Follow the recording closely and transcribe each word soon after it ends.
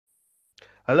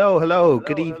Hello, hello,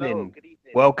 good evening.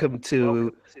 Welcome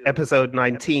to episode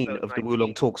 19 of the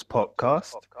Wulong Talks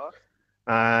podcast.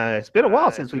 It's been a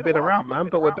while since we've been around, man,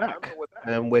 but we're back.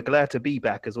 And we're glad to be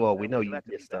back as well. We know you've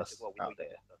missed us out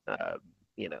there.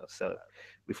 So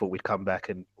we thought we'd come back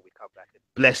and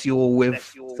bless you all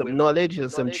with some knowledge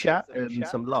and some chat and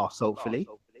some laughs, hopefully.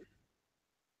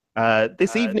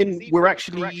 This evening, we're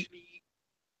actually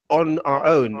on our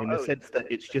own in the sense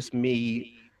that it's just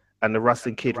me and the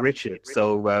Rustin Kid Richard.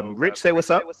 So, Rich, say what's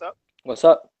up. What's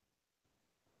up?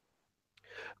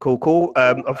 Cool, cool.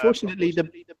 Unfortunately, the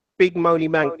big Money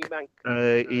Mank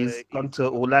is gone to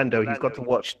Orlando. He's got to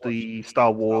watch the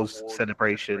Star Wars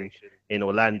celebration in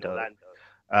Orlando.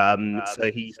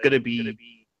 So he's going to be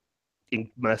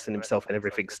immersing himself in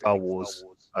everything Star Wars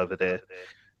over there.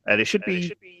 And it should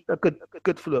be a good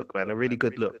look, man, a really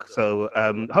good look. So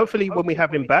hopefully when we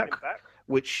have him back,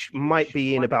 which might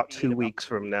be in about 2 weeks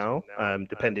from now,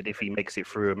 depending if he makes it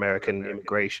through American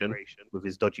immigration with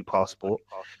his dodgy passport.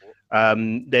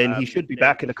 Then he should be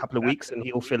back in a couple of weeks and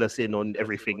he'll fill us in on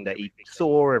everything that he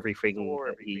saw, everything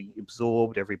that he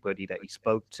absorbed, everybody that he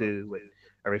spoke to, and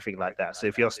everything like that. So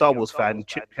if you're a Star Wars fan,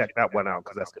 check that one out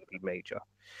because that's going to be major.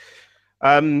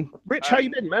 Rich, how you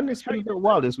been, man? It's been a little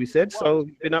while, as we said. So,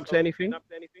 been up to anything?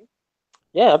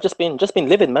 Yeah, I've just been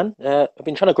living, man. I've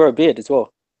been trying to grow a beard as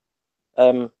well.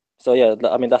 So yeah,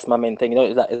 I mean that's my main thing.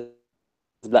 That is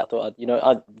Black Thought.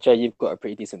 Jay, you've got a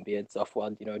pretty decent beard, so I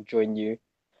thought I'd join you.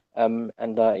 And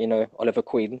Oliver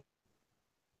Queen.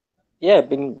 Yeah,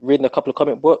 been reading a couple of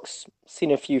comic books,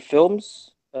 seen a few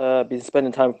films. Been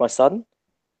spending time with my son.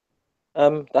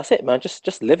 That's it, man.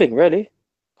 Just living, really.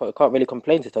 Can't really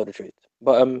complain to tell the truth.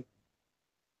 But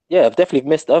yeah, I've definitely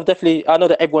missed. I know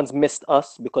that everyone's missed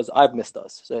us because I've missed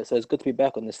us. So it's good to be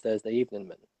back on this Thursday evening,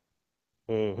 man.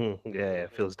 Yeah,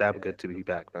 it feels damn good to be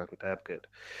back, man. Damn good.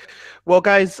 Well,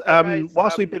 guys,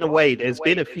 whilst we've been away, there's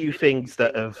been a few things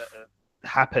that have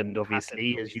happened,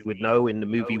 obviously, as you would know, in the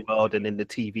movie world and in the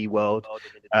TV world.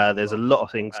 There's a lot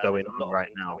of things going on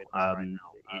right now.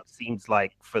 It seems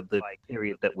like for the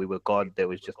period that we were gone, there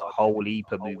was just a whole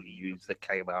heap of movie news that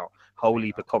came out, whole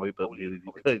heap of comic book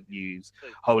news,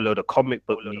 whole load of comic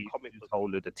book news, whole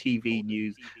load of TV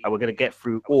news, and we're going to get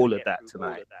through all of that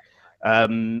tonight.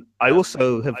 I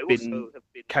also have been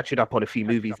catching up on a few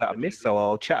movies that I missed, so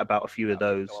I'll chat about a few of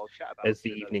those as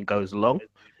the evening goes along.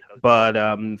 But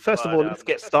first of all, let's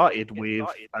get started with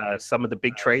some of the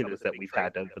big trailers that we've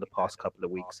had over the past couple of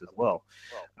weeks as well.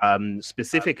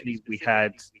 Specifically, we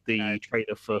had the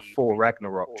trailer for Thor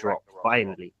Ragnarok drop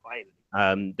finally.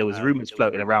 There was rumors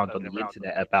floating around on the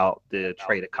internet about the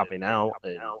trailer coming out,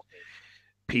 and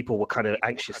people were kind of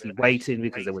anxiously waiting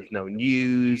because there was no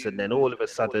news, and then all of a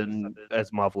sudden,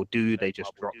 as Marvel do, they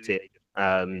just dropped it.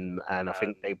 And I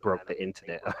think they broke the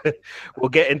internet. We'll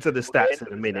get into the stats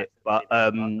in a minute, but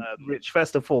Rich,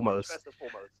 first and foremost,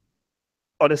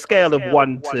 on a scale of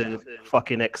 1 to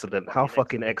fucking excellent, how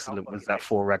fucking excellent was that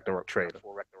for Ragnarok trailer?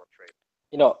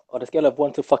 On a scale of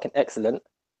 1 to fucking excellent,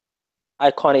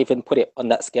 I can't even put it on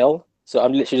that scale. So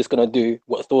I'm literally just gonna do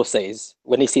what Thor says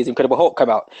when he sees Incredible Hulk come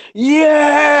out.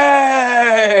 Yes,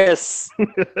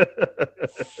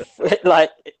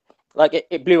 like,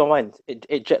 it blew my mind.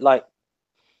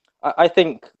 I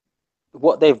think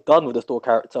what they've done with the Thor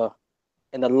character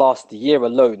in the last year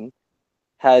alone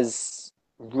has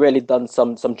really done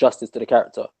some justice to the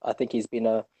character. I think he's been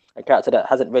a character that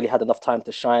hasn't really had enough time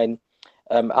to shine.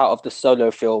 Out of the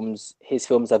solo films, his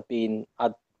films have been,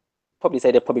 I'd probably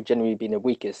say they've probably generally been the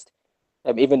weakest.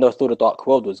 Even though Thor: The Dark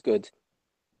World was good,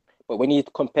 but when you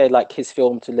compare like his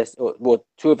film to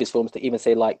two of his films to even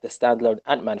say like the standalone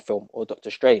Ant-Man film or Doctor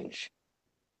Strange,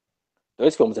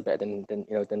 those films are better than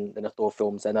the Thor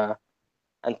films, and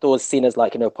Thor's seen as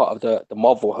like part of the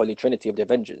Marvel Holy Trinity of the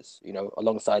Avengers,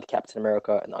 alongside Captain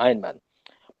America and Iron Man.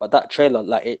 But that trailer,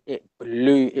 like it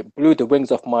blew the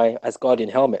wings off my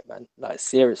Asgardian helmet, man. Like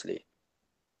seriously.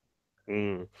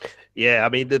 Yeah, I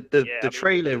mean the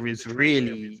trailer is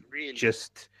really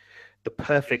just the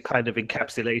perfect kind of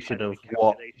encapsulation of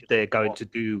what they're going to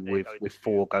do with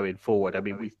Thor going forward. I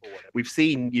mean, we've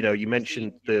seen, you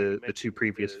mentioned the two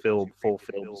previous Thor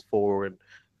films, Thor and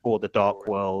For the Dark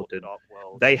World, and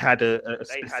they had a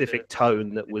specific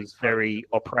tone that was very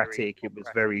operatic. It was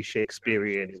very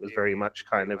Shakespearean. It was very much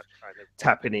kind of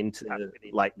tapping into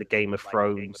like the Game of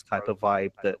Thrones type of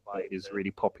vibe that is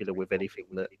really popular with anything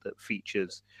that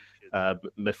features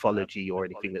mythology or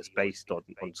anything that's based on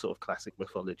sort of classic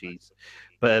mythologies.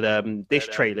 But this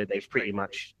trailer, they've pretty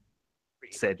much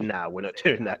said, "Nah, we're not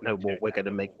doing that no more. We're going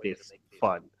to make this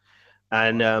fun."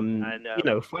 And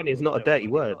funny is not a dirty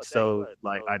word, so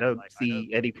like I don't see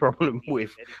any problem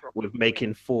with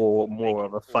making Thor more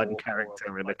of a fun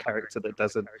character and a character that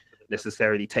doesn't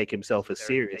necessarily take himself as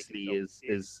seriously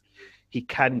as he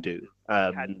can do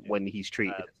when he's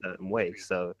treated a certain way.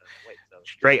 So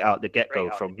straight out the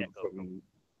get-go from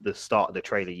the start of the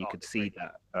trailer, you could see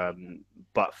that.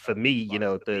 But for me,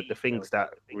 the things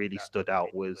that really stood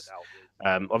out was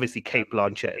obviously Kate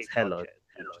Blanchett as Hela,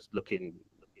 just looking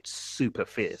super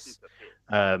fierce.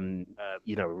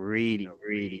 Really,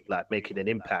 really like making an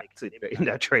impact in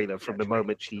that trailer from the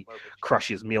moment she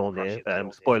crushes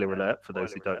Mjolnir. Spoiler alert for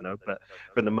those who don't know, but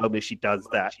from the moment she does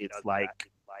that, it's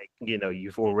like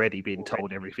you've already been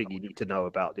told everything you need to know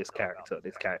about this character.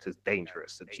 This character's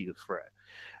dangerous and she's a threat.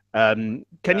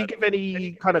 Can you give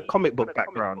any kind of comic book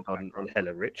background on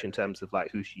Hela, Rich, in terms of like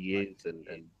who she is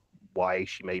and why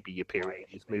she may be appearing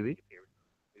in this movie?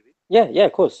 Yeah,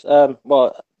 of course.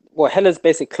 Well, Hela's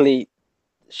basically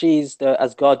she's the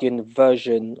Asgardian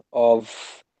version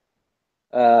of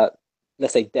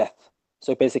let's say death.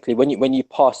 So basically, when you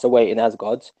pass away in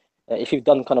Asgard, if you've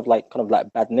done kind of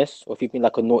like badness, or if you've been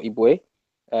like a naughty boy,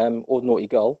 or naughty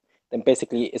girl, then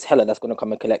basically it's Hela that's going to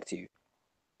come and collect you.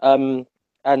 Um,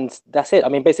 and that's it. I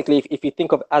mean, basically, if you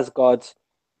think of Asgard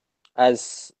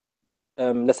as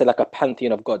let's say like a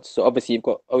pantheon of gods. So obviously you've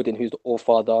got Odin, who's the All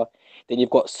Father. Then you've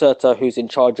got Surtur, who's in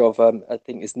charge of I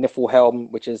think it's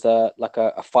Niflheim, which is like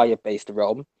a fire-based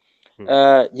realm.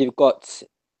 Hmm. You've got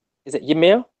is it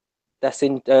Ymir? That's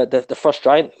in the Frost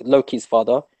Giant, Loki's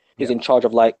father, who's Yeah. in charge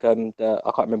of like the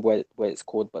I can't remember where it's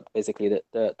called, but basically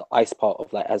the ice part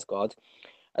of like Asgard.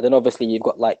 And then obviously you've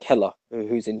got like Hela,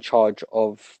 who's in charge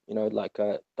of like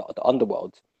the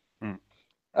underworld. Hmm.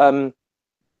 Um,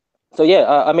 so yeah,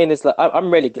 I mean, it's like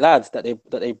I'm really glad that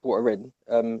they brought her in.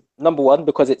 Number one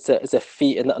because it's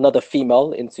another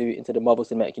female into the Marvel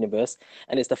Cinematic Universe,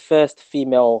 and it's the first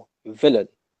female villain.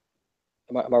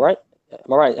 Am I right?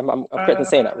 Am I right? I'm correct in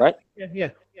saying that, right? Yeah.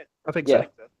 I think so.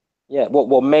 Yeah, yeah.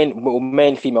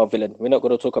 Main female villain. We're not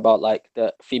going to talk about like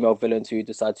the female villains who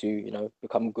decide to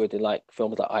become good in like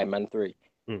films like Iron Man 3.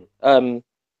 Hmm.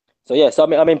 So yeah, so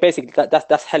I mean, basically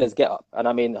that's Hela's get up, and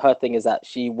I mean, her thing is that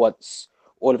she wants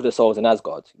all of the souls in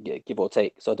Asgard, give or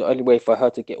take. So the only way for her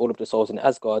to get all of the souls in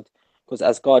Asgard, because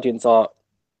Asgardians are,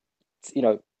 you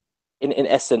know, in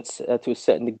essence, to a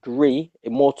certain degree,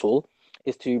 immortal,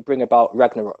 is to bring about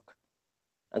Ragnarok.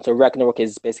 And so Ragnarok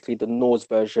is basically the Norse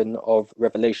version of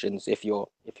Revelations. If you're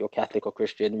Catholic or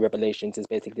Christian, Revelations is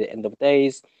basically the end of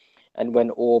days, and when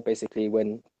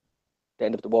the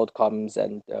end of the world comes,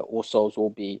 and all souls will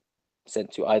be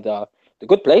sent to either the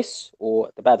good place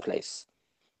or the bad place.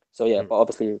 So yeah, Hmm. but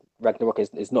obviously Ragnarok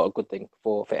is not a good thing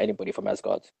for anybody from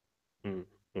Asgard. Hmm.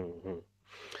 Hmm.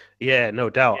 Yeah, no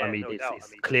doubt. I mean,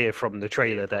 it's clear from the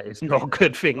trailer that it's not a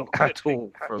good thing at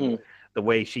all. From Mm, the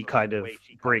way she kind of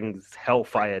brings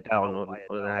hellfire down on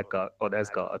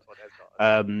Asgard.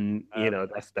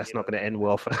 That's not going to end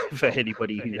well for, for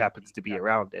anybody who happens to be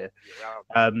around there.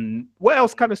 What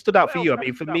else kind of stood out for you? I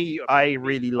mean, for me, I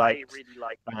really liked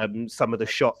some of the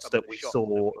shots that we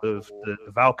saw of the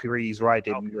Valkyries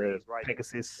riding the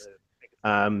Pegasus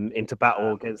into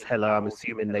battle against Hela. I'm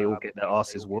assuming they all get their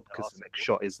asses whooped because the next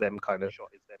shot is them kind of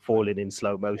falling in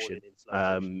slow motion.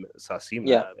 So I assume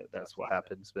yeah, that's what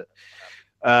happens. But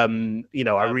I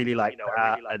really liked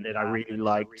that, and then I really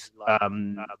liked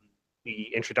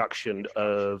the introduction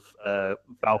of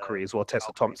Valkyrie as well,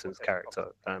 Tessa Thompson's character,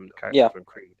 the character yeah, from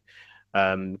Creed,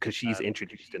 because she's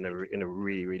introduced in a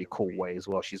really really cool way as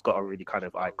well. She's got a really kind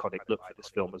of iconic look for this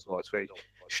film as well. It's very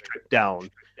stripped down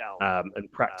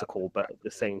and practical, but at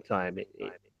the same time,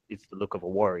 it's the look of a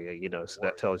warrior, so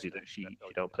that tells you that she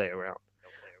don't play around.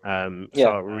 So yeah.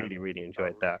 I really really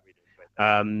enjoyed that.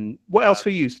 What else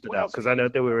for you stood out? Because I know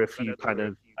there were a few kind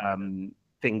of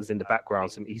things in the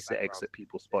background, some Easter eggs that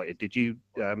people spotted. Did you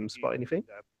spot anything?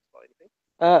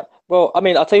 Well, I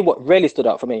mean, I'll tell you what really stood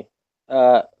out for me.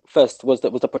 First was the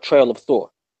portrayal of Thor,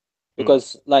 Mm,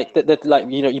 because like like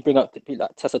you bring up the people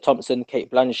like Tessa Thompson, Kate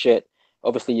Blanchett.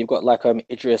 Obviously, you've got like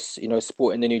Idris,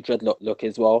 sporting the new dreadlock look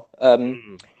as well.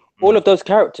 mm, All mm, of those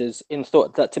characters in Thor,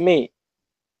 that to me,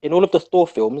 in all of the Thor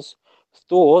films,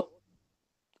 Thor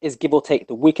is give or take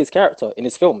the weakest character in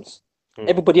his films. mm,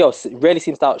 Everybody else really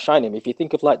seems to outshine him. If you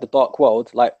think of like the Dark World,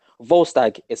 like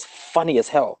Volstagg is funny as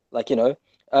hell. Like I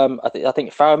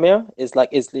think Faramir is like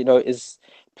is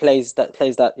plays that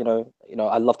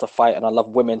I love to fight and I love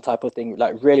women type of thing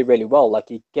like really really well. Like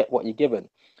you get what you're given,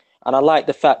 and I like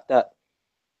the fact that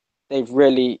they've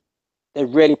really they're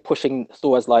really pushing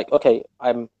Thor as like, okay,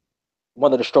 I'm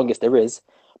one of the strongest there is,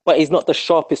 but he's not the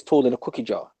sharpest tool in a cookie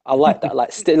jar. I like that.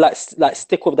 Like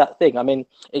stick with that thing. I mean,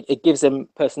 it gives him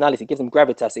personality, it gives him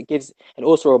gravitas, and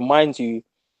also reminds you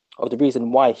of the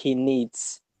reason why he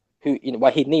needs why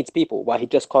he needs people, why he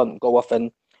just can't go off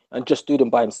and just do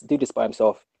this by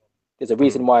himself. There's a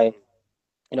reason why,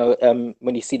 when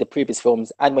you see the previous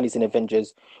films and when he's in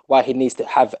Avengers, why he needs to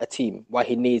have a team, why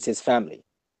he needs his family.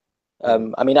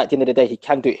 I mean, at the end of the day, he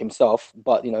can do it himself,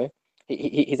 but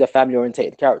he's a family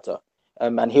orientated character.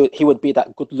 And he would be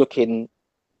that good looking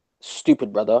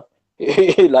stupid brother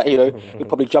like he'd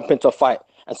probably jump into a fight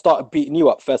and start beating you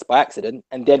up first by accident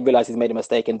and then realize he's made a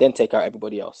mistake and then take out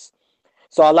everybody else.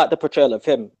 So I like the portrayal of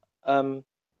him.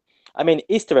 I mean,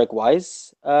 Easter egg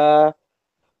wise,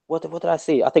 what did I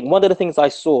see? I think one of the things I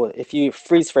saw, if you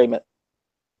freeze frame it,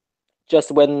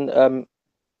 just when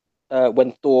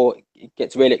Thor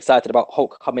gets really excited about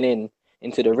Hulk coming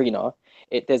into the arena,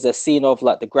 there's a scene of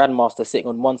like the Grandmaster sitting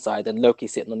on one side and Loki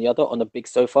sitting on the other on a big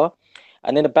sofa,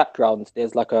 and in the background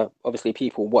there's like obviously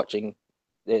people watching,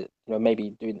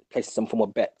 maybe placing some form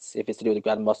of bets. If it's to do with the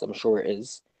Grandmaster, I'm sure it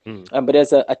is. But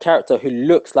there's a character who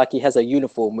looks like he has a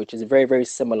uniform which is very, very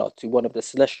similar to one of the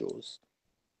Celestials.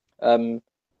 I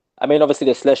mean, obviously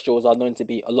the Celestials are known to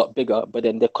be a lot bigger, but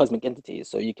then they're cosmic entities,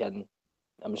 so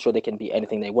I'm sure they can be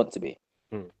anything they want to be.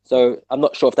 So I'm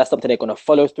not sure if that's something they're going to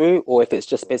follow through, or if it's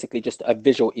just basically just a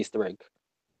visual Easter egg.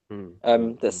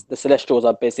 The Celestials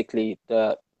are basically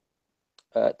the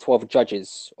 12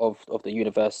 judges of the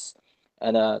universe,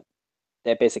 and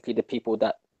they're basically the people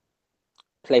that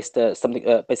place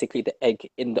basically the egg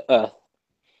in the earth,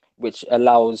 which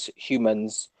allows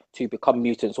humans to become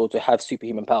mutants or to have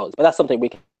superhuman powers. But that's something we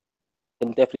can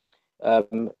definitely,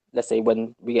 let's say,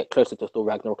 when we get closer to Thor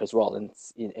Ragnarok as well, and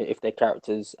if their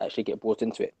characters actually get brought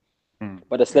into it.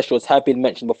 But the Celestials have been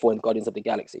mentioned before in Guardians of the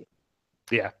Galaxy.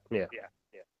 Yeah,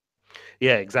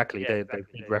 exactly. They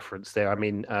reference there. I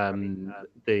mean,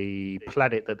 the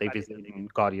planet that they visit in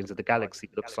Guardians of the Galaxy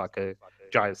looks like a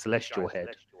giant celestial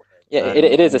head. Yeah,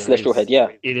 it is a celestial head. Yeah,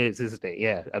 it is, isn't it?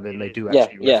 Yeah, and then they do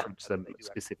actually reference them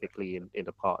specifically in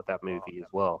a part of that movie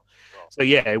as well. So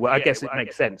yeah, well, I guess it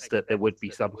makes sense that there would be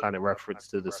some kind of reference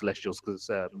to the Celestials because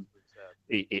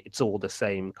it's all the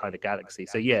same kind of galaxy.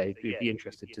 So yeah, it'd be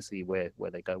interested to see where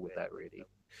they go with that, really.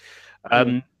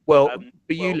 Well,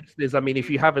 for you listeners, I mean, if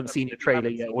you haven't seen the trailer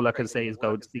yet, all I can say is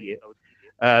go and see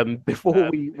it.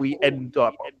 Before we end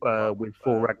up with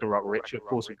Thor Ragnarok, Rich, of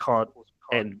course, we can't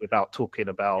end without talking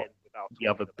about the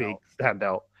other big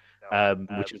standout,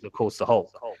 which is, of course, the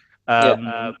Hulk.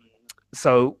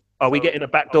 So are we getting a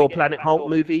backdoor Planet Hulk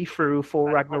movie through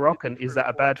Thor Ragnarok, and is that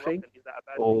a bad thing?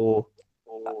 Or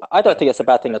I don't think it's a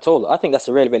bad thing at all. I think that's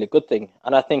a really, really good thing.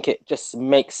 And I think it just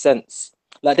makes sense.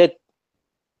 Like,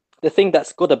 the thing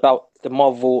that's good about the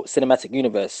Marvel Cinematic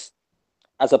Universe,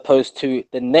 as opposed to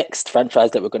the next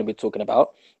franchise that we're going to be talking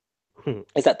about,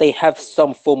 is that they have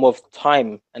some form of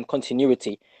time and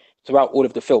continuity throughout all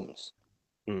of the films.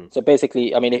 So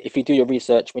basically, I mean, if you do your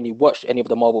research, when you watch any of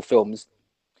the Marvel films,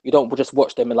 you don't just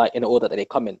watch them in the order that they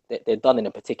come in. They're done in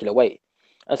a particular way.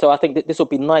 And so I think that this would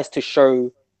be nice to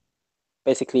show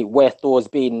basically where Thor's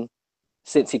been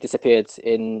since he disappeared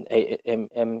in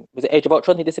was it Age of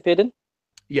Ultron he disappeared in?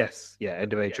 Yes,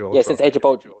 end of Age of Ultron. Yeah,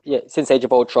 since Age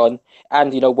of Ultron,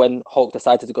 and when Hulk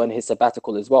decided to go on his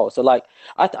sabbatical as well. So like,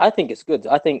 I think it's good.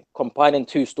 I think combining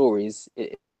two stories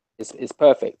is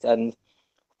perfect. And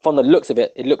from the looks of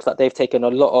it, it looks like they've taken a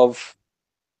lot of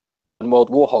World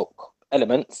War Hulk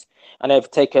elements, and they've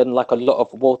taken like a lot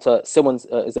of Walter Simmons.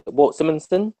 Is it Walt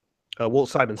Simonson? Walt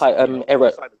Simonson.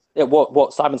 Era. Yeah,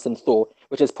 Walt Simonson Thor,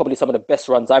 which is probably some of the best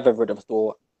runs I've ever read of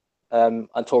Thor,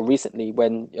 until recently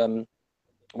when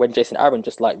Jason Aaron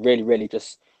just like really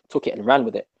just took it and ran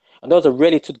with it. And those are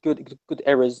really two good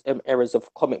eras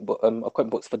of comic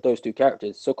books for those two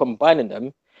characters. So combining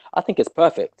them, I think it's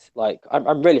perfect. Like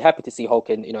I'm really happy to see Hulk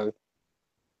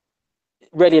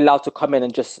really allowed to come in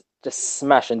and just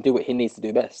smash and do what he needs to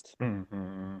do best.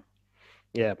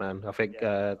 Yeah, man. I think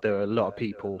there are a lot of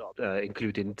people,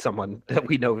 including someone that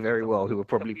we know very well, who are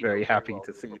probably very happy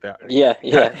to see that.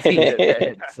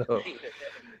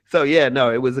 So yeah,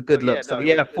 no, it was a good look. So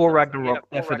yeah, Thor Ragnarok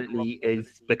definitely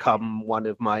is become one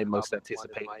of my most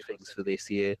anticipated things for this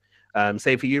year.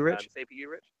 Same for you, Rich?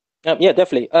 Yeah,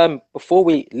 definitely. Before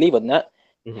we leave on that,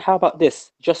 how about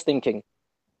this? Just thinking,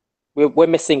 we're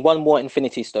missing one more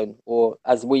Infinity Stone, or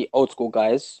as we old school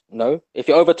guys know, if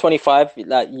you're over 25,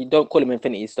 like you don't call them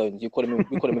Infinity Stones, we call them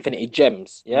Infinity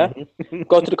Gems. Yeah,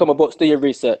 go to the comic books, do your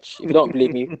research. If you don't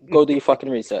believe me, go do your fucking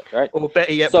research, right? Or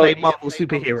better yet, play Marvel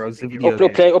superheroes.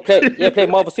 Play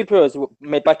Marvel superheroes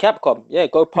made by Capcom. Yeah,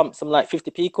 go pump some like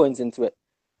 50p coins into it.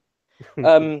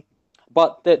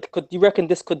 But could you reckon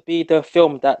this could be the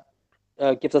film that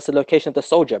gives us a location of the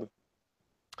Soul Gem?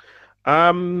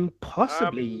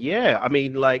 Possibly, yeah. I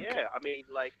mean, like,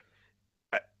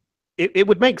 it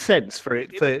would make sense for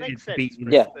it to be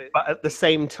Yeah, informed, but at the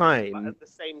same time,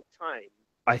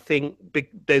 I think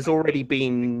there's already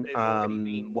been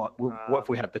what if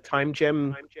we have the time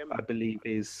gem? I believe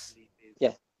is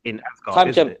yeah. in Asgard,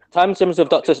 isn't it? Time gems of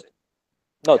Doctor.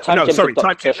 No, time No, gems of sorry, time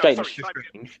Doctor gem. Strange. Doctor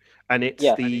Strange, and it's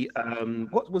Yeah, the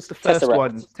what was the first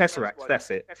one? Tesseract. Tesseract.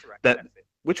 That's it. That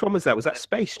which one was that? Was that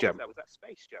Space Gem?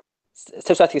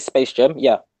 Tesseract is Space Gem.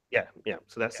 Yeah. Yeah, yeah.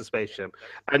 So that's the Space Gem.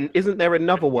 And isn't there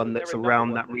another one that's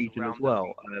around that region as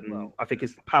well? I think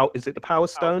it's the power. Is it the Power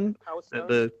Stone that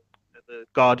the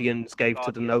Guardians gave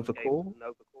to the Nova Corps?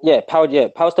 Yeah, power. Yeah,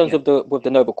 Power Stones Yeah. with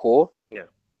the Nova Core. Yeah.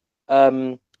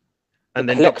 The And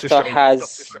then Collector Doctor Strange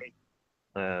has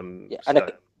yeah,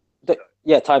 and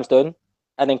stone. Time Stone,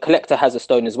 and then Collector has a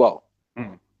stone as well.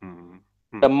 Mm, mm,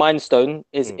 The mm. Mind Stone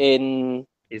is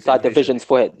inside the Vision's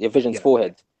forehead. The Vision's Yeah.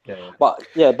 forehead. Yeah.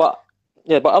 But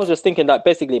I was just thinking that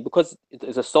basically because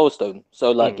it's a Soul Stone,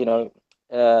 so like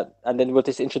and then with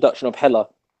this introduction of Hela,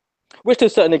 which to a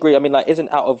certain degree, I mean, like, isn't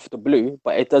out of the blue,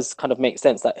 but it does kind of make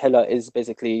sense that Hela is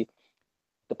basically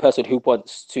the person who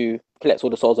wants to collect all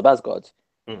the souls of Asgard.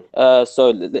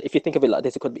 So if you think of it like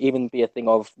this, it could even be a thing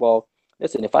of, well,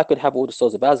 listen, if I could have all the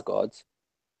souls of Asgard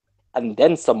and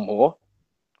then some more,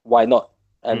 why not?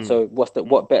 And so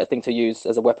what better thing to use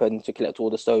as a weapon to collect all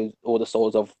the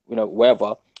souls of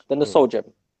wherever than the Soul Gem?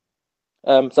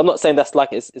 So I'm not saying that's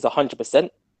like it's 100%,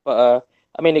 but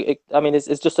I mean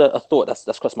it's just a thought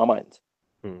that's crossed my mind.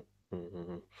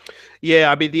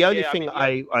 Yeah, I mean, the only thing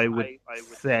I would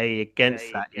say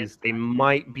against that is they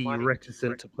might be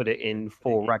reticent to put it in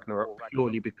for Ragnarok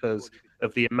purely because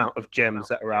of the amount of gems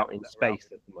that are out in space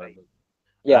at the moment.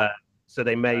 Yeah. So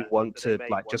they may want to,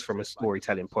 like, just from a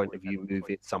storytelling point of view, move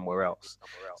it somewhere else.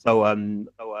 So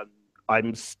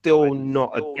I'm still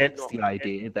not against the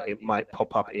idea that it might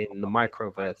pop up in the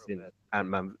microverse in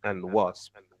Ant-Man and the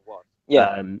Wasp.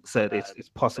 Yeah. So it's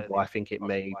possible. I think it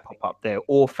may pop up there,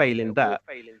 or failing that,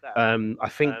 I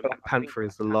think Black Panther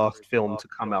is the last film to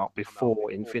come out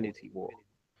before Infinity War.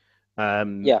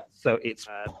 So it's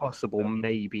possible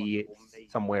maybe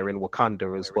it's somewhere in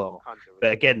Wakanda as well.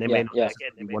 But again, they may not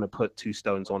necessarily want to put two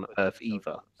stones on Earth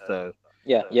either. So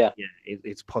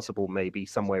it's possible maybe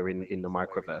somewhere in the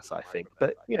microverse, I think.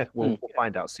 But yeah, we'll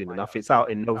find out soon enough. It's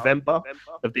out in November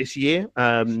of this year.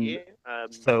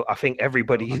 So I think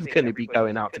everybody is going to be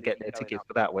going out to get their tickets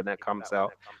for that when that comes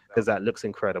out, because that looks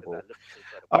incredible.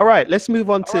 All right, let's move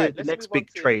on to the next big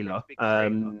trailer.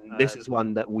 This is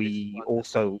one that we all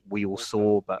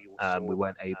saw, but we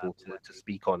weren't able to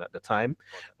speak on at the time.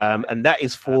 And that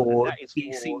is for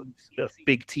DC's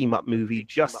big team up movie,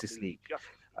 Justice League.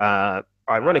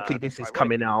 Ironically, this is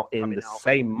coming out in the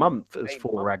same month as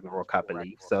Thor Ragnarok, I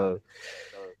believe. So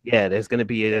yeah, there's going to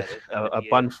be a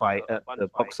bun fight at the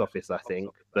box office, I think.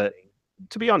 But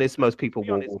to be honest, most people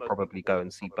will probably go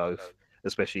and see both,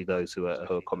 especially those who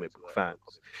are comic book fans.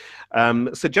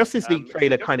 So Justice League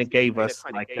trailer kind of gave us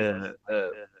like a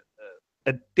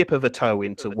dip of a toe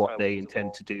into what they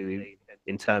intend to do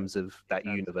in terms of that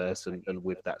universe and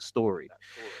with that story.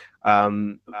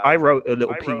 I wrote a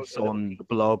little piece on the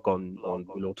blog on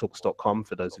realtalks.com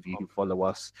for those of you who follow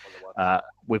us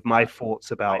with my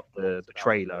thoughts about the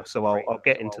trailer. So I'll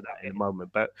get into that in a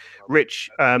moment. But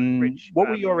Rich, what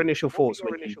were your initial thoughts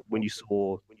when you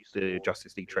saw the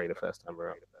Justice League trailer first time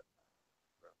around?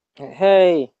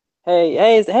 Hey,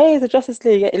 it's the Justice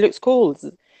League. It looks cool. It's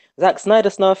Zack Snyder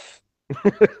snuff.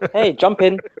 Hey,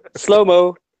 jumping,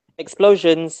 slow-mo,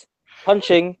 explosions,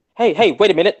 punching. Hey, wait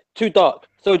a minute. Too dark.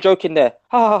 So joking there.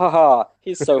 Ha ha ha ha.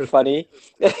 He's so funny.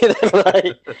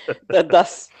 Like,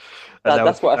 that's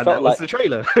what I felt like. That was the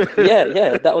trailer.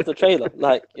 yeah, that was the trailer.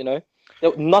 Like,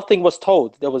 nothing was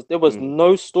told. There was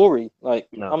no story. Like,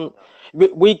 No.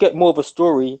 We get more of a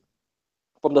story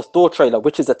from the Thor trailer,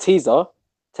 which is a teaser,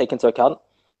 take into account,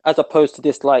 as opposed to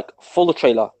this like full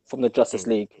trailer from the Justice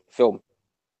League film.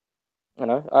 I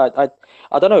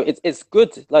don't know. It's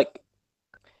good.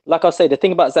 Like I say, the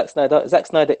thing about Zack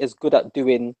Snyder is good at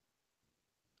doing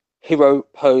hero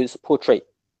pose portrait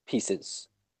pieces.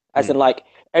 As in, like,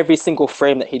 every single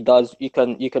frame that he does, you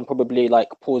can probably like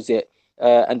pause it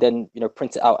and then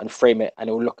print it out and frame it, and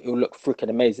it will look freaking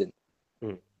amazing.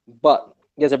 But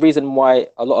there's a reason why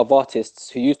a lot of artists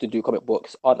who used to do comic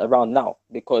books aren't around now,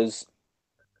 because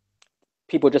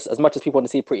people, just as much as people want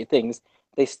to see pretty things,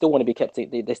 they still want to be kept.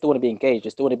 They still want to be engaged. They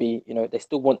still want to be, they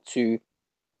still want to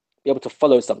be able to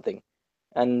follow something.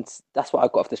 And that's what I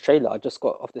got off this trailer. I just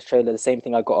got off this trailer the same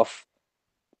thing I got off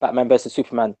Batman versus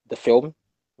Superman the film,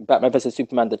 Batman versus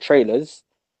Superman the trailers,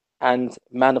 and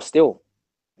Man of Steel.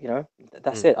 You know,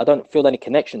 that's it. I don't feel any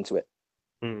connection to it.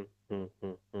 Mm, mm,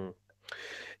 mm, mm.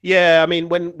 Yeah, I mean,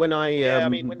 when I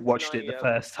watched it the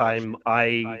first time,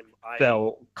 I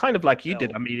felt kind of like you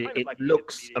did. I mean, it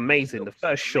looks amazing. The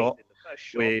first shot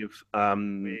with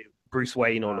Bruce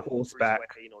Wayne on horseback,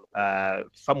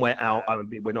 somewhere out. I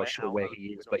mean, we're not sure where he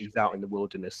is, but he's out in the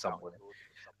wilderness somewhere.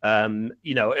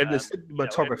 You know, and the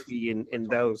cinematography in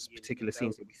those particular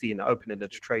scenes that we see in the opening of the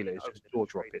trailer is just jaw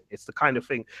dropping. It's the kind of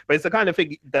thing, but it's the kind of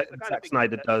thing that Zack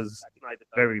Snyder does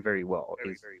very, very well.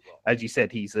 Is, as you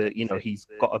said, he's he's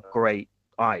got a great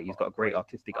eye. He's got a great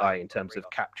artistic eye in terms of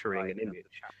capturing an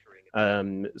image.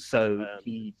 So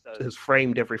he has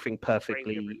framed everything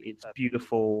perfectly. It's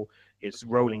beautiful. It's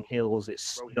rolling hills. It's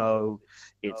snow.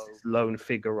 It's this lone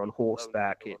figure on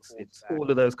horseback. It's all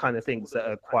of those kind of things that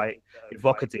are quite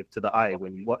evocative to the eye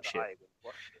when you watch it.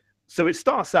 So it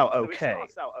starts out okay,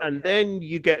 and then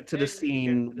you get to the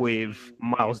scene with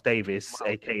Miles Davis,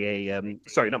 aka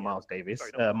sorry, not Miles Davis,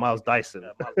 Miles Dyson,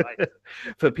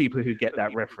 for people who get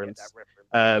that reference,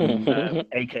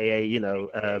 aka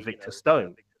Victor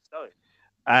Stone.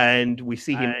 And we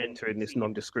see him enter in this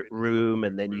nondescript room,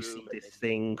 and then you see this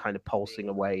thing kind of pulsing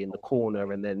away in the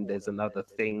corner, and then there's another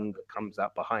thing that comes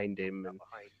up behind him. And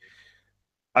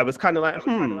I was kind of like,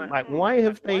 like, why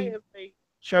have they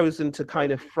chosen to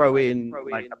kind of throw in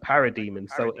like a parademon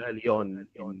so early on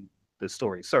in the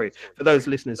story? Sorry for those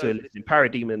listeners who are listening.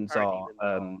 Parademons are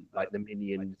like the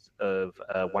minions of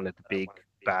one of the big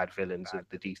bad villains of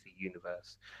the DC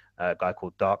universe, a guy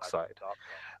called Darkseid.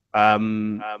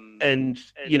 And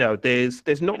you know,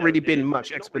 there's not really been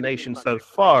much explanation so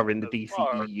far in the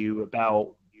DCEU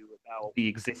about the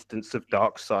existence of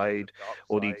Darkseid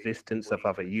or the existence of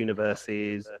other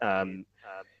universes.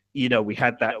 You know, we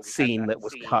had that scene that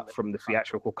was cut from the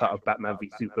theatrical cut of Batman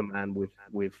v Superman with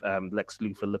Lex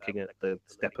Luthor looking at the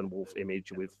Steppenwolf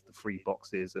image with the 3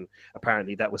 boxes, and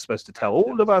apparently that was supposed to tell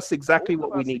all of us exactly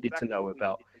what we needed to know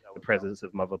about the presence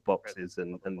of mother boxes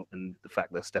and the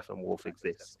fact that Steppenwolf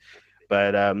exists.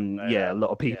 But yeah, a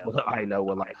lot of people that I know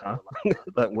were like, huh?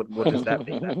 Like, what does that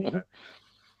mean?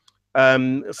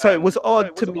 So it was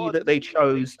odd to me that they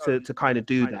chose to kind of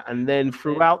do that. And then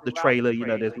throughout the trailer, you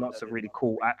know, there's lots of really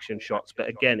cool action shots, but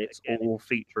again, it's all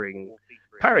featuring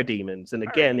parademons. And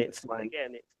again, it's like,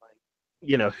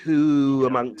 you know, who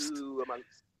amongst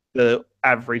the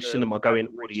average cinema going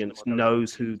audience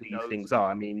knows who these things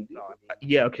are? I mean,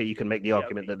 yeah, okay, you can make the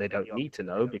argument that they don't need to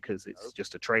know because it's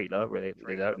just a trailer. Really,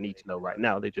 they don't need to know right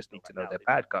now. They just need to know they're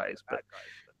bad guys. But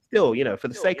still, you know, for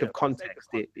the sake of context,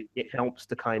 it helps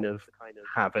to kind of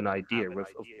have an idea of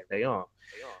who they are.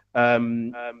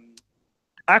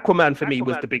 Aquaman for me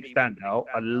was the big standout.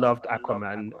 I loved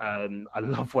Aquaman. I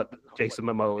love what Jason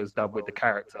Momoa has done with the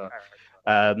character.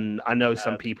 I know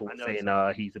some people were saying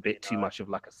he's a bit too much of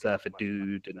like a surfer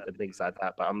dude and things like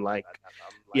that, but I'm like,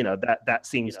 you know, that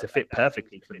seems to fit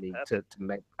perfectly for me to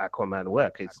make Aquaman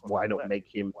work. It's why not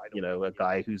make him, you know, a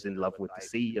guy who's in love with the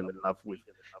sea and in love with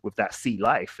that sea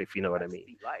life, if you know what I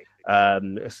mean.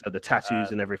 So the tattoos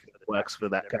and everything works for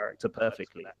that character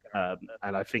perfectly.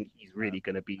 And I think he's really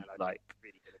going to be like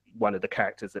one of the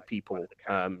characters that people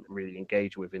really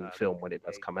engage with in the film when it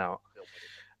does come out.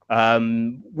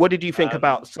 What did you think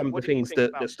about some of the things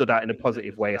that stood out in a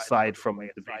positive way aside from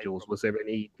the visuals? Was there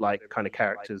any like kind of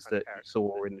characters that you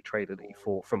saw in the trailer that you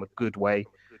thought from a good way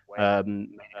made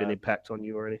an impact on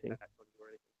you or anything?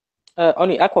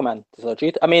 Only Aquaman, to tell the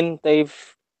truth. I mean, they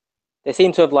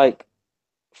seem to have like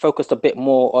focused a bit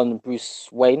more on Bruce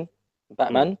Wayne,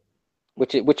 Batman,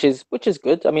 which is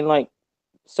good. I mean, like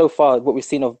so far what we've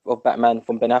seen of Batman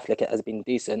from Ben Affleck has been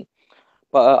decent.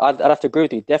 But I'd have to agree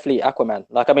with you. Definitely Aquaman.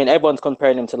 Like, I mean, everyone's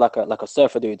comparing him to like a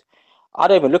surfer dude. I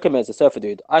don't even look at him as a surfer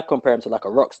dude. I compare him to like a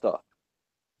rock star.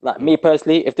 Like me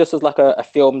personally, if this was like a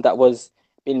film that was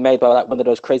being made by like one of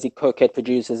those crazy cokehead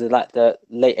producers in like the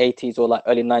late 80s or like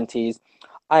early 90s,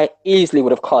 I easily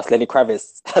would have cast Lenny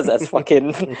Kravitz as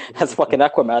fucking as fucking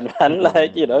Aquaman, man.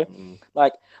 Like, you know,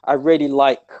 like I really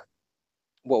like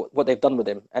what they've done with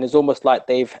him, and it's almost like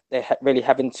they're really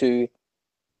having to,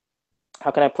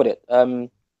 how can I put it?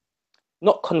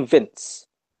 Not convince,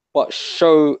 but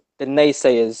show the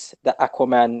naysayers that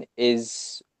Aquaman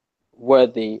is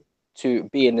worthy to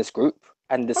be in this group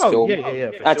and this film,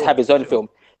 and to have his own film.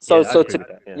 So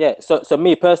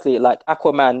me personally, like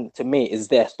Aquaman to me is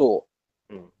their Thor.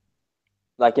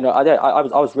 Like, you know, I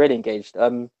was really engaged.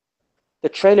 The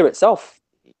trailer itself,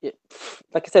 like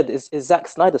I said, is Zack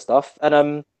Snyder stuff,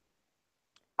 and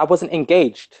I wasn't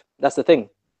engaged. That's the thing.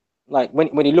 Like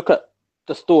when you look at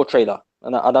the Thor trailer,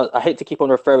 and I hate to keep on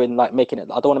referring, like making it.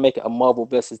 I don't want to make it a Marvel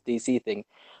versus DC thing,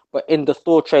 but in the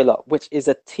Thor trailer, which is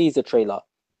a teaser trailer,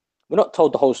 we're not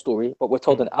told the whole story, but we're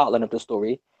told an outline of the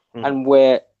story, and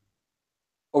we've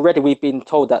been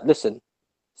told that, listen,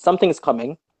 something's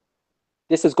coming,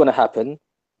 this is going to happen,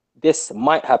 this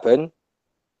might happen,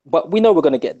 but we know we're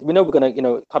going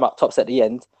to come out tops at the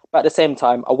end. But at the same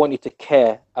time, I want you to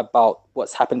care about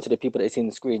what's happened to the people that you see on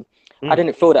the screen. I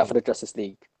didn't feel that for the Justice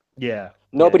League. Yeah.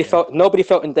 Nobody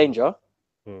felt in danger.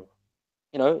 You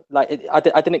know, like I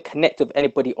didn't connect with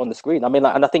anybody on the screen. I mean,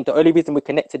 like, and I think the only reason we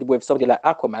connected with somebody like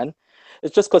Aquaman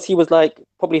is just because he was like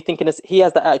probably thinking he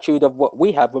has the attitude of what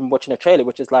we have when watching a trailer,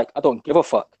 which is like, I don't give a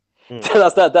fuck. So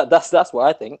that's what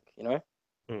I think. You know.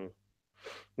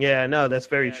 Yeah, no, that's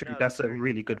very true. That's a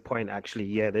really good point, actually.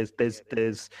 Yeah, there's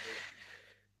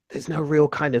no real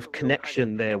kind of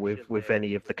connection there with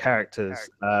any of the characters.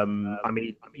 I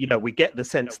mean, you know, we get the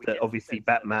sense that obviously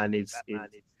Batman is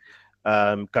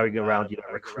going around, you know,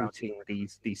 recruiting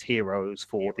these heroes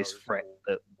for this threat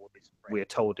that we're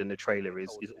told in the trailer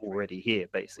is already here,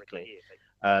 basically.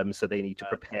 So they need to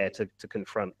prepare to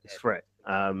confront this threat.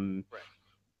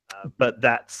 But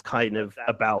that's kind of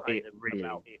about it, really.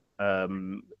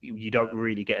 You don't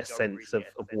really get a sense of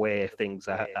where things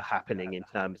are happening in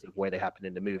terms of where they happen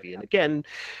in the movie. And again,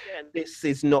 this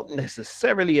is not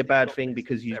necessarily a bad thing,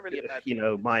 because you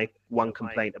know, my one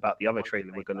complaint about the other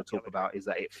trailer we're going to talk about is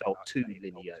that it felt too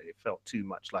linear. It felt too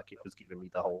much like it was giving me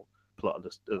the whole plot of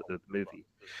the movie.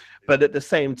 But at the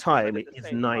same time, it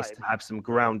is nice to have some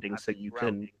grounding so you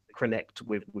can connect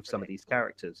with some of these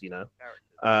characters, you know.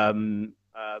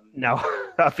 Now,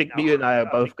 I think you and I are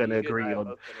both going to agree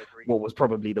on what was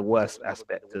probably the worst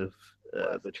aspect of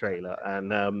the trailer.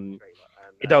 And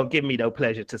it don't give me no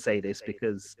pleasure to say this,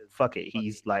 because fuck it,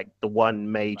 he's like the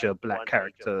one major black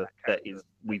character that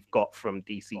we've got from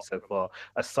DC so far,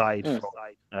 aside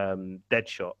from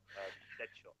Deadshot.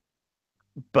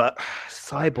 But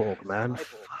Cyborg, man,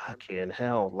 fucking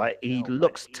hell, like, he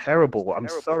looks terrible. I'm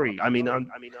sorry. I mean,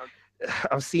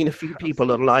 I've seen a few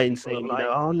people online saying, you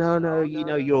know, oh no, you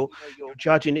know, you're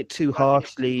judging it too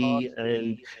harshly,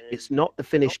 and it's not the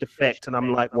finished effect. And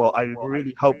I'm like, well, I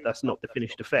really hope that's not the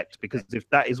finished effect, because if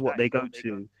that is what they go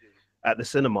to at the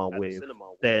cinema with,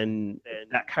 then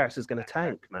that character's going to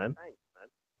tank, man.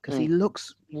 Because he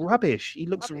looks rubbish. He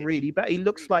looks really bad. He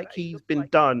looks like he's been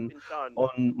done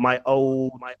on my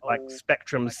old like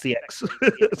Spectrum CX,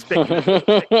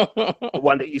 the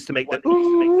one that used to make the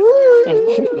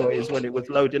noise when it was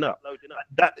loading up.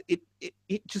 That it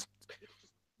just,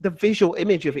 the visual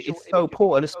image of it is so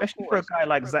poor, and especially for a guy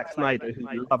like Zack Snyder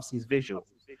who loves his visuals.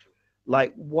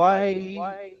 Like,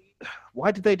 why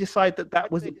did they decide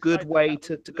that was a good way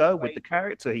to go with the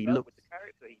character? He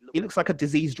looks like a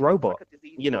diseased robot.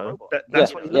 You know,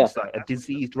 that's what he looks like, a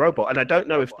diseased robot. And I don't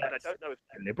know if that's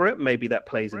deliberate. Maybe that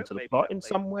plays into the plot in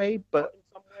some way, but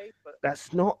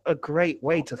that's not a great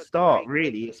way to start,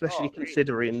 really, especially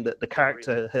considering that the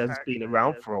character has been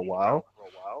around for a while,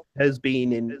 has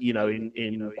been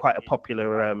in quite a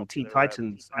popular Teen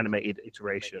Titans animated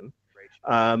iteration.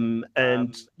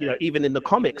 And you know, even in the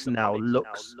comics now,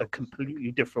 looks a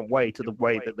completely different way to the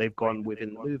way that they've gone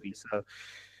within the movie. So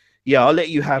yeah, I'll let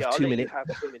you have 2 minutes.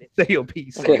 Say your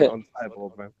piece on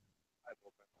Cyborg, man.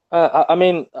 I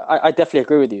mean, I definitely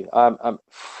agree with you.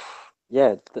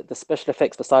 Yeah, the special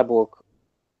effects for Cyborg.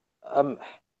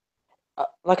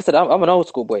 Like I said, I'm an old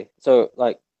school boy, so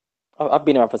like I've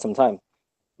been around for some time.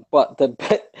 But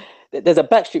there's a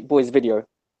Backstreet Boys video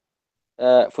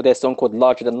for their song called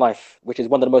 "Larger Than Life," which is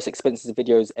one of the most expensive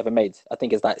videos ever made. I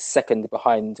think it's like second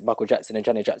behind Michael Jackson and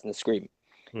Janet Jackson's "Scream."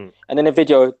 And in the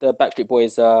video, the Backstreet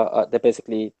Boys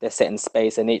they're set in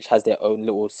space, and each has their own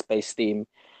little space theme.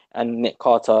 And Nick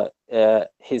Carter,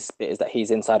 his bit is that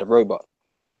he's inside a robot.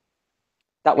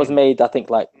 That was made, I think,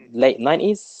 like late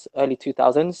 90s, early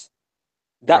 2000s.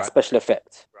 That special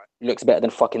effect looks better than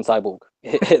fucking Cyborg.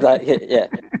 Like, yeah,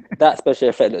 that special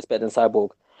effect looks better than Cyborg.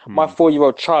 My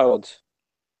 4-year-old child,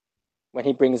 when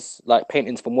he brings like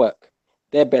paintings from work,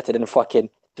 they're better than fucking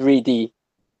 3D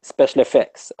special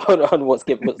effects on what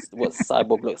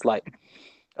Cyborg looks like.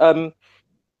 I'm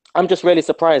just really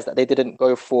surprised that they didn't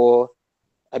go for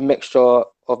a mixture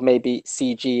of maybe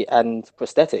CG and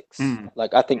prosthetics.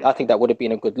 Like, I think that would have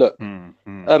been a good look.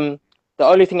 The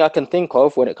only thing I can think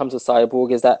of when it comes to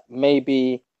Cyborg is that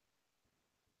maybe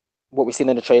what we've seen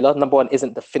in the trailer, number one,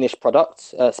 isn't the finished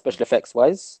product, special effects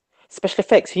wise. Special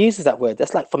effects, he uses that word.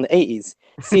 That's like from the 80s.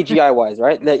 CGI wise,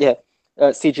 right? Yeah,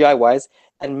 CGI wise.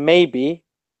 And maybe,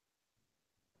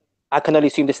 I can only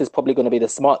assume this is probably going to be the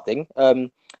smart thing.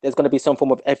 There's going to be some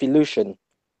form of evolution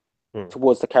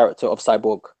towards the character of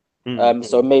Cyborg.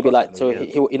 So maybe like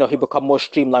Possibly, so yeah. he become more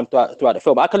streamlined throughout the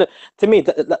film. I kind of to me,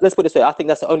 let's put it this way. I think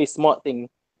that's the only smart thing.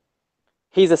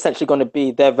 He's essentially going to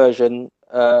be their version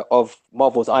of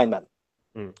Marvel's Iron Man.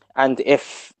 Mm. And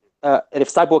if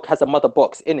Cyborg has a mother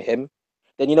box in him,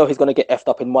 then you know he's going to get effed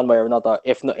up in one way or another.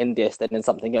 If not in this, then in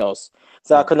something else.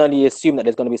 So I Mm. can only assume that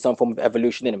there's going to be some form of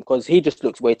evolution in him because he just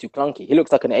looks way too clunky. He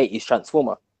looks like an '80s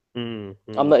Transformer. Mm.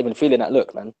 I'm Mm. not even feeling that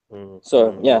look, man. Mm.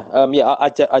 So Mm. yeah, I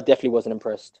definitely wasn't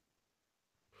impressed.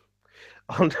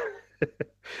 On-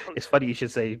 it's funny you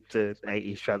should say the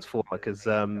 80s Transformer because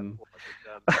on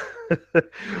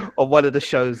one of the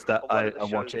shows that I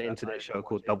watch, an internet show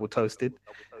called Double Toasted,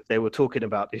 they were talking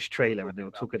about this trailer and they were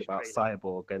talking about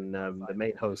Cyborg and the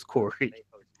main host Corey.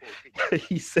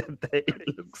 He said that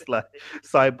it looks like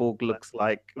Cyborg looks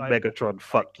like Megatron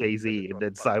fucked Jay-Z, and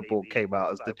then Cyborg came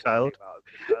out as the child.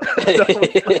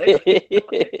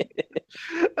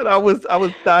 And I was like, and I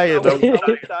was dying. I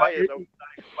was dying.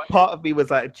 Part of me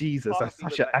was like, Jesus, that's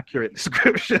such an accurate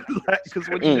description. Like, because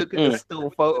when you Mm, look at the mm. still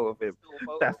photo of him,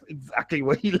 that's exactly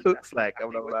what he looks like.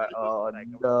 And I'm like, oh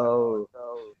no,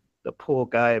 the poor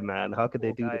guy, man. How could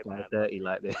they do the guy dirty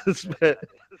like this? But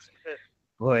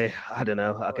boy, I don't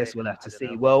know. I guess we'll have to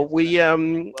see. Well, we have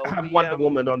Wonder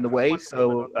Woman on the way,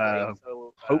 so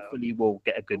hopefully we'll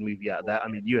get a good movie out of that. I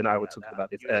mean, you and I were talking about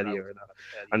this earlier, and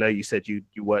I know you said you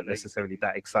weren't necessarily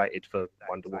that excited for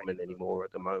Wonder Woman anymore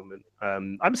at the moment.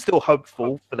 I'm still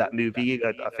hopeful for that movie.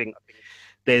 I think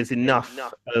there's enough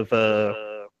of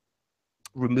a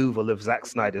removal of Zack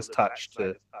Snyder's touch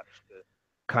to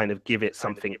kind of give it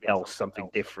something else, something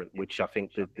different, which I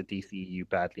think the DCU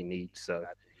badly needs. So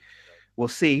we'll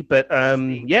see. But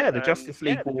yeah, the Justice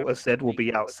League, as said, will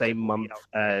be out same month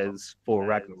as for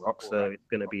Ragnarok, so it's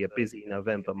going to be a busy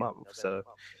November month. So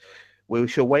we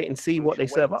shall wait and see what they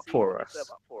serve up for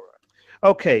us.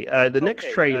 Okay, the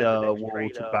next trailer we'll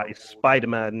talk about is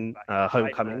Spider-Man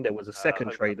Homecoming. There was a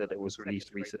second trailer that was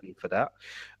released recently for that.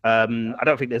 I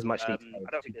don't think there's much need to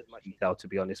go into too much detail, to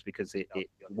be honest, because it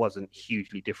wasn't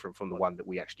hugely different from the one that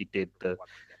we actually did the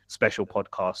special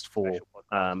podcast for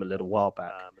a little while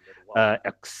back,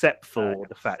 except for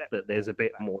the fact that there's a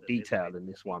bit more detail in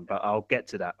this one, but I'll get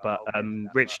to that. But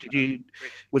Rich,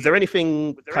 was there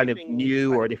anything kind of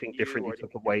new or anything different you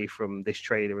took away from this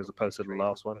trailer as opposed to the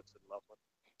last one?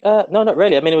 No, not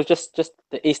really. I mean, it was just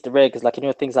the Easter eggs, like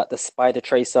things like the Spider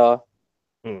Tracer,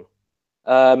 Hmm.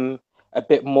 um, a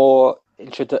bit more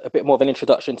of an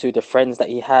introduction to the friends that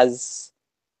he has,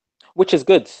 which is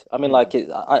good. I mean, like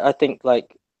I think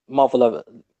like Marvel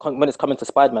when it's coming to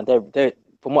Spider-Man, they're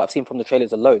from what I've seen from the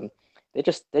trailers alone, they're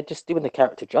just doing the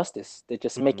character justice. They're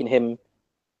just Mhm. making him.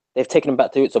 They've taken him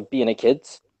back to roots of being a kid.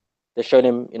 They're showing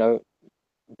him,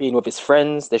 being with his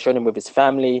friends. They're showing him with his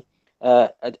family.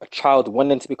 A child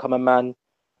wanting to become a man.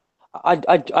 I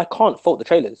can't fault the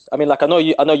trailers. I mean, like I know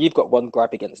you've got one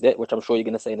gripe against it, which I'm sure you're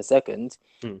gonna say in a second.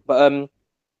 Hmm. But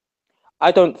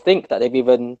I don't think that they've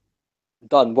even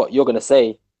done what you're gonna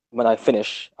say when I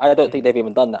finish. I don't think they've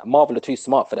even done that. Marvel are too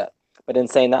smart for that. But in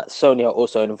saying that, Sony are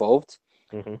also involved.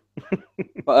 Mhm.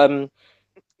 But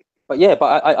yeah,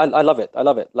 but I love it. I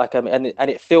love it. Like and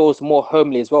it feels more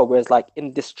homely as well. Whereas like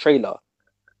in this trailer,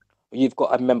 you've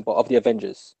got a member of the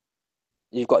Avengers.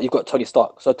 You've got Tony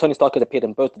Stark. So Tony Stark has appeared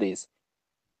in both of these.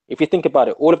 If you think about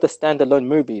it, all of the standalone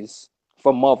movies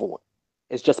from Marvel,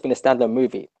 it's just been a standalone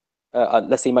movie.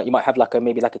 Let's say you might have like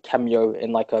maybe like a cameo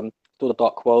in like Thor: The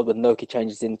Dark World when Loki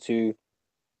changes into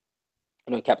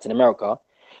Captain America.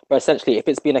 But essentially, if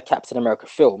it's been a Captain America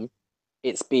film,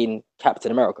 it's been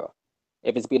Captain America.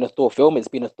 If it's been a Thor film, it's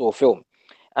been a Thor film.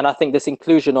 And I think this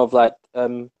inclusion of like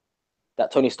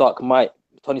that Tony Stark might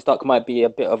be a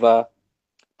bit of a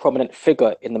prominent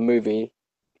figure in the movie,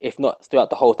 if not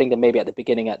throughout the whole thing, then maybe at the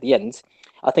beginning, at the end.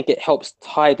 I think it helps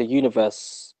tie the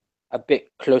universe a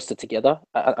bit closer together,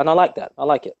 and I like that. I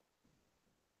like it.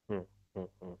 Hmm, hmm,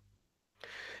 hmm.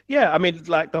 Yeah, I mean,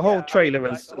 like the whole trailer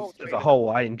as a whole,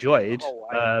 I enjoyed.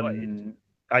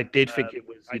 I did think it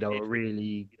was, a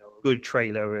really good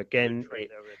trailer. Again,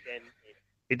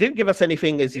 it didn't give us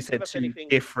anything, as you said, too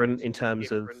different in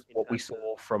terms of what we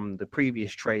saw from the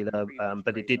previous trailer,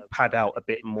 but it did pad out a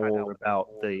bit more about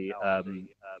the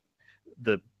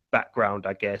background,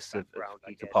 I guess, of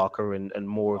Peter Parker and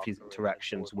more of his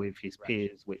interactions with his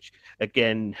peers, which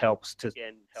again helps to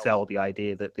sell the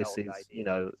idea that this is,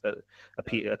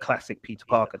 a classic Peter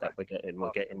Parker that we're getting.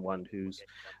 We're getting one who's,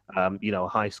 a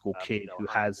high school kid who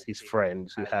has his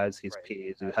friends, who has his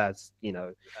peers, who has,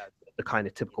 the kind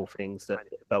of typical things that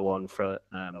go on for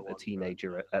a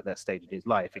teenager at that stage in his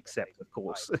life, except, of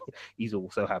course, he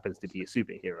also happens to be a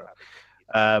superhero.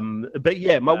 But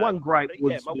yeah, my one gripe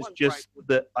was just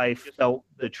that I felt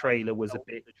the trailer was a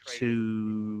bit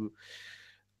too.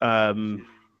 Um,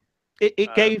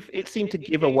 it seemed to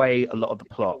give away a lot of the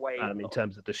plot in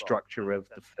terms of the structure of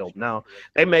the film. Now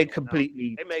they may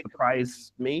completely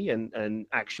surprise me, and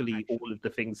actually all of the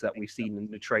things that we've seen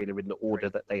in the trailer in the order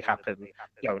that they happen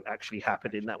don't actually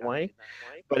happen in that way.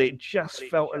 But it just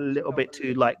felt a little bit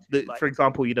too like for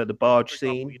example, the barge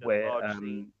scene where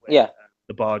Yeah,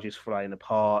 the barge is flying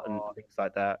apart and things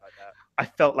like that. I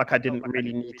felt like I didn't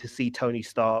really need to see Tony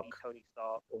Stark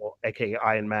or aka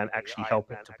Iron Man actually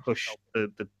helping to push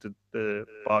the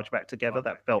barge back together.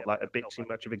 That felt like a bit too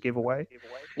much of a giveaway.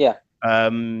 yeah,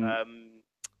 Um,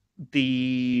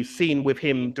 the scene with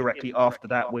him directly after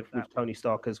that with Tony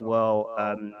Stark as well,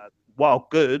 while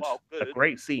good, a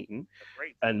great scene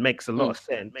and makes a lot of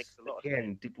sense.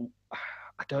 Again,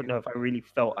 I don't know if I really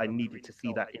felt I needed to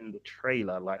see that in the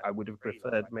trailer. Like I would have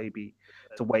preferred maybe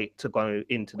to wait to go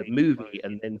into the movie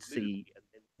and then see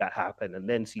that happen and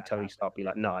then see Tony Stark be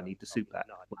like, no, I need the suit back.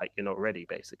 Like you're not ready,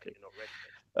 basically.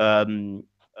 Um,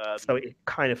 so it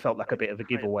kind of felt like a bit of a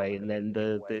giveaway, and then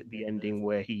the ending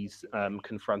where he's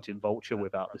confronted Vulture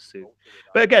without the suit.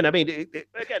 But again, I mean,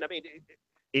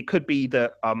 it could be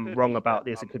that I'm wrong about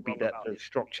this. It could be that the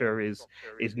structure is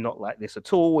not like this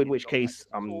at all. In which case,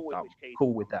 I'm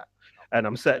cool with that. And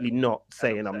I'm certainly not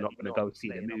saying I'm not going to go see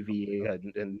the movie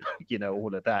and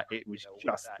all of that. It was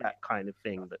just that kind of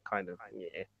thing that kind of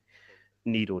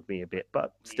needled me a bit.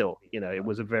 But still, it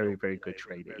was a very, very good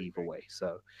trailer either way.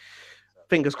 So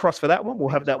fingers crossed for that one. We'll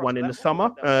have that one in the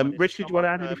summer. Rich, did you want to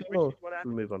add anything or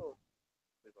we'll move on?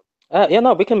 Yeah,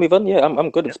 no, we can move on. Yeah,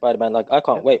 I'm good with Spider-Man. Like, I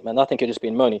can't wait, man. I think you're just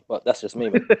being moany, but that's just me,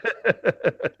 man.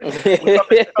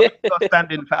 Got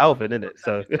standing for Alvin, isn't it?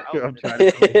 So I'm trying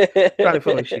to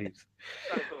fill his shoes.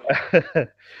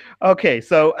 Okay,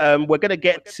 so we're gonna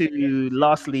get to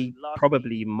lastly,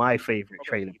 probably my favorite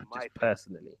trailer, but just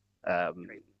personally,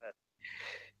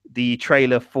 the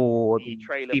trailer for the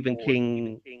Stephen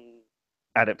King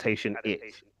adaptation,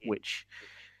 which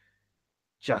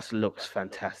just looks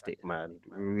fantastic, man.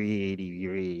 Really,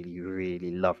 really,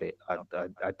 really love it.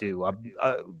 I do.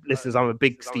 Listeners, I'm a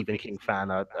big Stephen King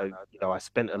fan. I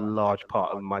spent a large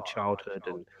part of my childhood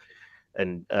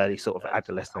and early sort of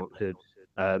adolescenthood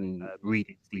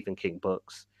reading Stephen King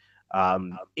books.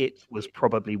 It was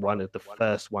probably one of the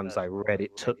first ones I read.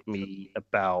 It took me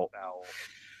about,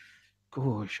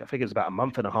 gosh, I think it was about a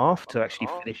month and a half to actually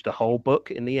finish the whole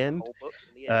book in the end,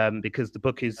 because the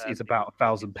book is about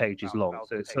 1,000 pages long,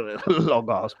 so it's a long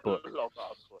ass book.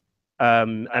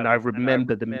 And I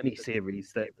remember the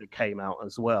miniseries that came out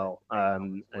as well,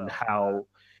 and how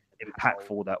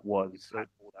impactful that was,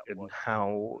 and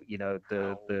how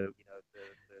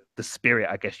the spirit,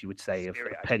 I guess you would say, of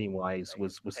Pennywise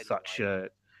was such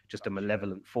just a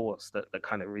malevolent force that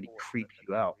kind of really creeped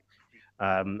you out.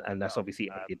 And that's obviously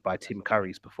aided by Tim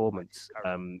Curry's performance,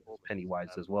 Pennywise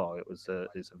as well. It's a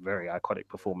very iconic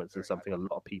performance and something a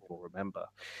lot of people remember.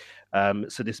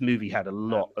 So this movie had a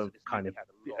lot of kind of,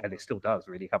 and it still does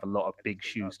really have a lot of big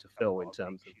shoes to fill in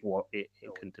terms of what it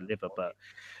can deliver. But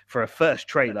for a first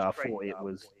trailer, I thought it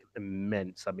was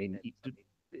immense. I mean,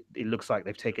 it looks like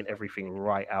they've taken everything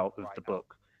right out of the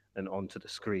book and onto the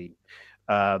screen.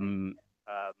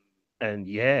 And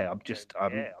yeah, I'm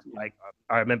like,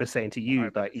 I remember saying to you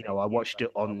that, I watched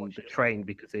it on the train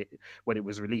because when it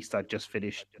was released, I'd just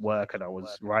finished work and I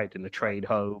was riding the train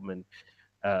home, and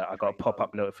I got a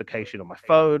pop-up notification on my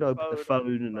phone, opened the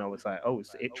phone, and I was like, oh,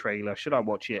 it's the It trailer. Should I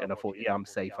watch it? And I thought, yeah, I'm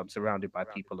safe. I'm surrounded by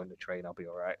people on the train. I'll be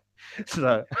all right.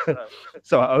 So,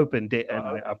 so I opened it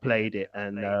and I played it,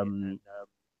 and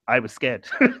I was scared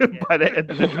by the end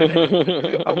of the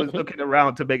train. I was looking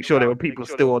around to make sure there were people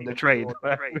still on the train.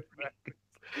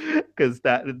 Because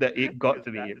that it got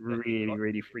to me. It really,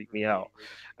 really freaked me out.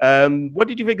 What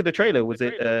did you think of the trailer? Was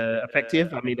it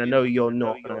effective? I mean, I know you're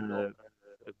not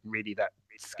really that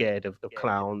scared of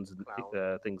clowns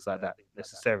and things like that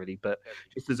necessarily, but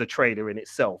just as a trailer in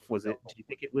itself, do you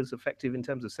think it was effective in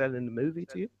terms of selling the movie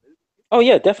to you? Oh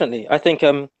yeah, definitely. I think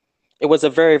it was a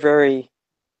very, very.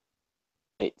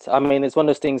 I mean, it's one of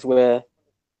those things where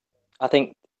I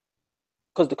think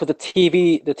because the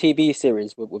TV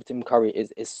series with Tim Curry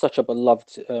is such a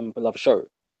beloved show.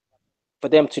 For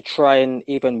them to try and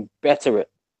even better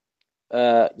it,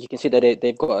 you can see that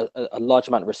they've got a large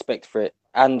amount of respect for it,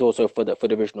 and also for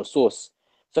the original source.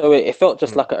 So it felt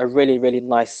just like a really, really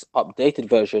nice updated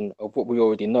version of what we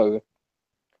already know,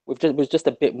 with just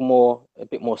a bit more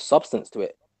substance to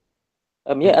it.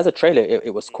 Yeah, as a trailer,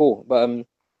 it was cool, but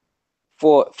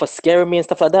for scaring me and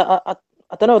stuff like that, I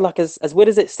don't know. Like as weird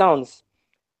as it sounds,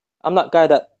 I'm that guy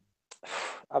that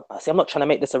see, I'm not trying to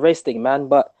make this a race thing, man,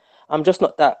 but I'm just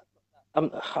not that.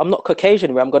 I'm not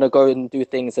Caucasian where I'm gonna go and do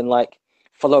things and like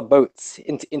follow boats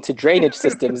into drainage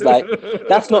systems. Like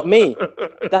that's not me.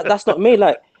 That's not me.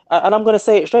 Like, and I'm gonna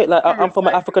say it straight. Like I'm from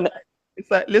an African.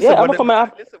 It's like, Yeah, listen, I'm from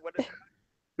an.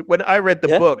 when I read the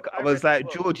Yeah. book, I was like,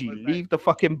 Georgie, leave the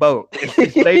fucking boat.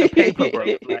 It's made of paper, bro.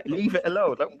 Like, leave it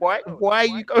alone. Like, why are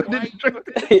you going in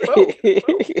the boat?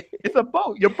 It's a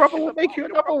boat. Your brother will make you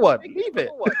another one. Leave it.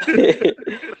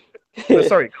 No,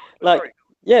 sorry. Like,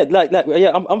 yeah,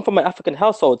 yeah. I'm from an African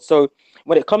household, so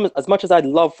when it comes, as much as I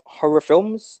love horror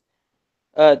films,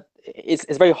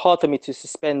 it's very hard for me to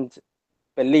suspend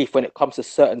belief when it comes to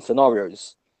certain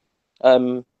scenarios.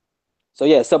 So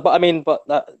yeah, but I mean, but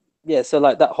that yeah, so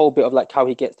like that whole bit of like how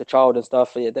he gets the child and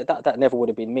stuff, yeah, that never would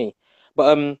have been me.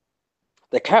 But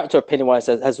the character opinion wise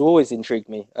has always intrigued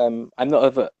me. I'm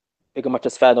not a big or much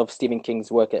as fan of Stephen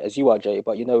King's work as you are, Jay,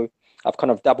 but I've kind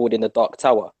of dabbled in the Dark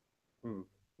Tower,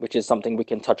 which is something we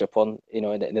can touch upon, in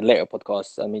the later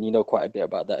podcasts. I mean, quite a bit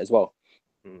about that as well.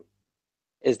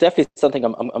 It's definitely something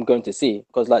I'm going to see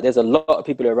because like there's a lot of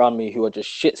people around me who are just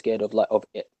shit scared of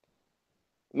it.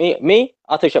 Me,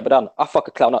 I'll take shit down. I fuck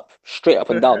a clown up, straight up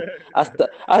and down. I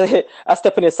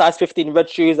step in his size 15 red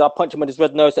shoes. I punch him on his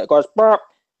red nose. That goes, burp.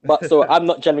 But so I'm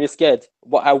not generally scared.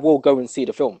 But I will go and see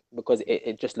the film because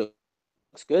it just looks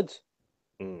good.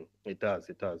 It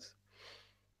does.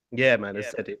 Yeah, man. As I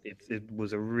said, it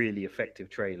was a really effective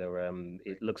trailer.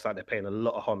 It looks like they're paying a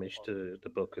lot of homage to the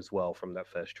book as well from that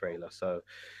first trailer. So.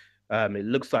 It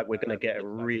looks like we're going to get a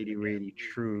really, really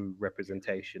true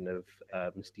representation of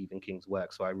Stephen King's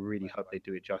work. So I really hope they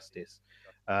do it justice.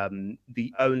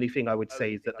 The only thing I would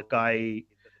say is that the guy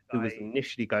who was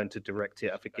initially going to direct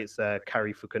it, I think it's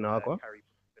Cary Fukunaga.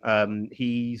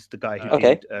 He's the guy who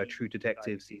did True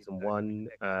Detective season 1,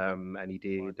 and he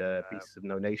did Beasts of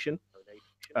No Nation.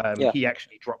 He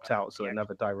actually dropped out, so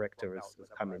another director has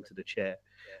come into the chair.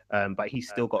 But he's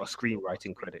still got a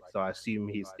screenwriting credit, so I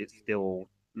assume it's still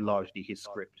largely his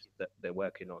script that they're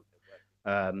working on,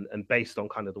 and based on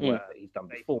kind of the work that he's done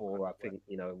before, I think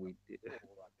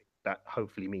that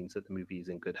hopefully means that the movie is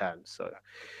in good hands.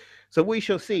 So we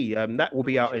shall see. That will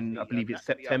be out in, I believe it's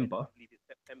September.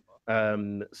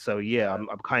 So yeah, I'm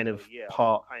kind of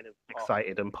part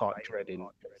excited and part dreading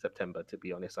September, to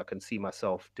be honest. I can see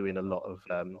myself doing a lot of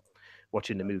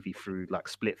watching the movie through like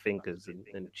split fingers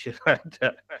and shit like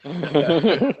that.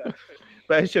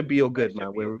 But it should be all good,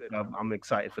 man. I'm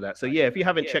excited for that. So yeah, if you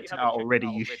haven't checked it out already,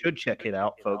 you should check it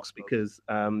out, folks, because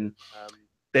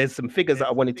there's some figures that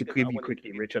I wanted to give you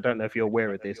quickly, Rich. I don't know if you're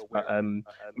aware of this, but we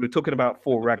were talking about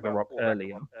Thor Ragnarok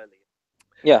earlier.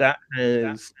 Yeah, that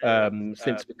has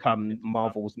since become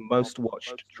Marvel's most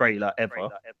watched trailer ever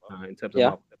in terms of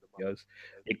Marvel videos.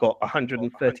 It got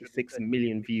 136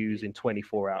 million views in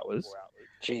 24 hours.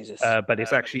 Jesus. But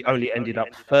it's actually only ended up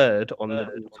third on the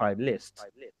all-time list.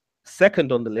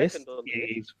 Second on the list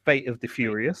is Fate of the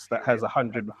Furious, that has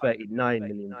 139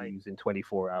 million views in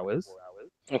 24 hours.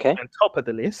 Okay. And top of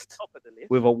the list,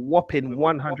 with a whopping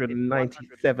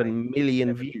 197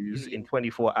 million views in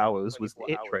 24 hours, was the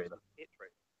It trailer.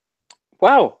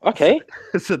 Wow. Okay.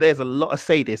 So there's a lot of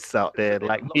sadists out there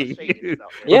like me.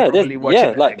 Yeah,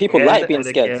 like people like being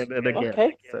scared.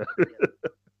 Okay.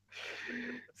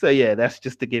 So yeah, that's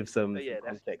just to give some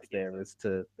context there as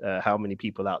to how many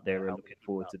people out there are looking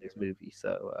forward to this movie.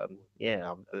 So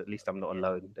yeah, at least I'm not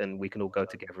alone, and we can all go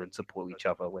together and support each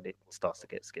other when it starts to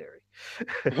get scary.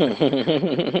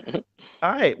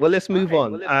 All right, well, let's move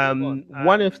on.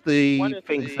 One of the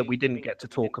things that we didn't get to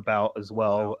talk about as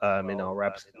well in our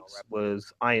absence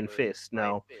was Iron Fist.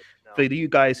 Now, for you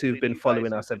guys who've been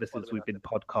following us ever since we've been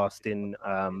podcasting,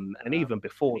 and even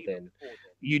before then,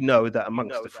 you know that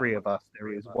amongst the three of us,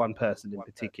 there is one person in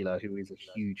particular who is a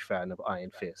huge fan of Iron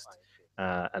Fist,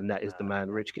 and that is the man,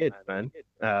 Rich Kidd, man.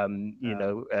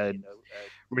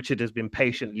 Richard has been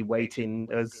patiently waiting,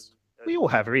 as we all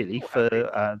have really, for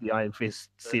the Iron Fist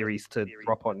series to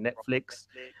drop on Netflix.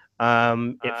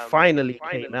 It finally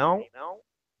came out.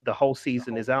 The whole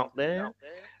season is out there.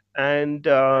 And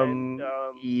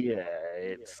yeah,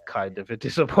 it's kind of a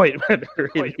disappointment,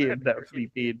 really, and that's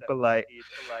me being polite.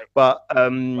 But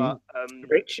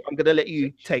Rich, I'm gonna let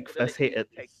you take first hit at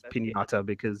this pinata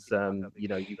because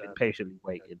you've been patiently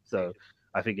waiting. So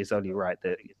I think it's only right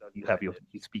that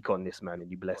you speak on this, man,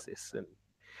 and you bless this and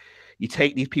you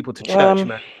take these people to church,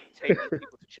 man.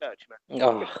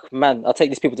 Oh man, I'll take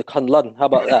these people to Kunlun. How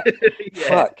about that?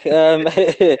 Fuck.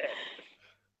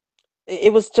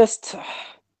 It was just.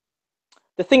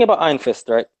 The thing about Iron Fist,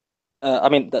 right? I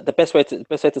mean, the best way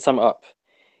to sum it up,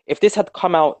 if this had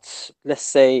come out, let's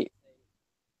say,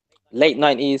 late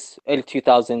 90s, early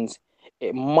 2000s,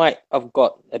 it might have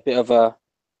got a bit of a,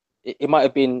 it might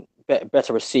have been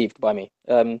better received by me.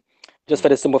 Just for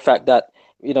the simple fact that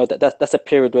that's a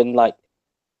period when like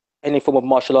any form of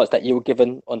martial arts that you were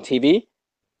given on TV,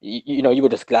 you were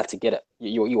just glad to get it.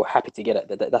 You were happy to get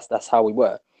it. That's how we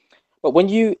were. But when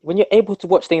you're able to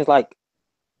watch things like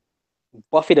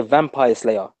Buffy the Vampire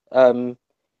Slayer,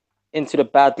 Into the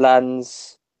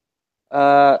Badlands,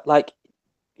 like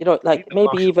like Even maybe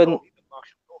martial even law.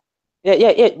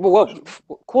 yeah. Well,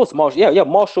 of course,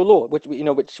 martial law, which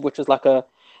was like a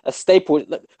staple.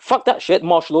 Like, fuck that shit,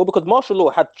 martial law, because martial law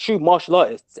had true martial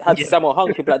artists, it had Yeah. Sammo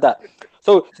Hung, people like that.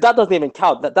 So that doesn't even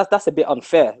count. That's a bit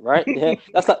unfair, right? Yeah,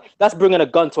 that's bringing a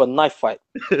gun to a knife fight.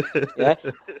 Yeah,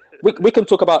 we can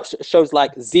talk about shows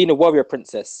like Xena Warrior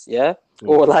Princess, yeah,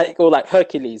 or like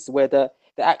Hercules, where the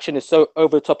action is so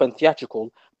over the top and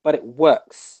theatrical, but it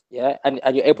works, yeah, and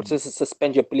you're able to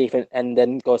suspend your belief and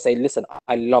then go say, listen,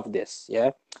 I love this, yeah,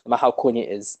 no matter how corny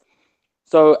it is.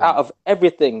 So out of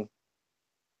everything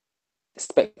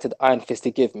expected Iron Fist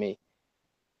to give me,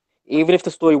 even if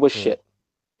the story was shit,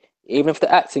 even if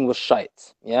the acting was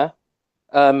shite, yeah,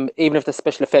 even if the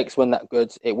special effects weren't that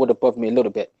good, it would have bothered me a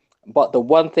little bit. But the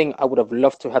one thing I would have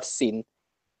loved to have seen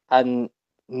and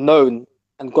known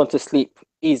and gone to sleep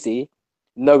easy,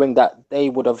 knowing that they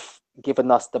would have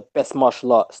given us the best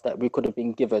martial arts that we could have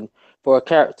been given for a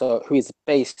character who is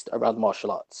based around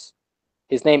martial arts.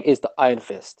 His name is the Iron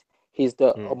Fist. He's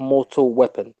the immortal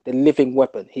weapon, the living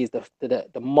weapon. He's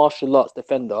the martial arts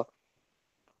defender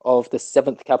of the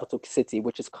seventh capital city,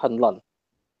 which is Kunlun.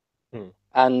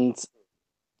 And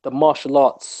the martial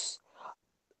arts,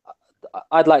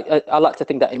 I like to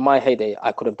think that in my heyday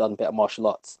I could have done better martial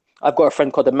arts. I've got a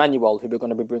friend called Emmanuel who we're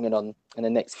going to be bringing on in the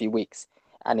next few weeks,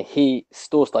 and he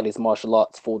still studies martial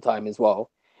arts full time as well.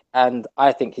 And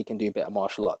I think he can do better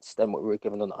martial arts than what we were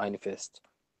given on Iron Fist.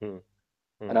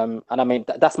 And I mean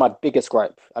that's my biggest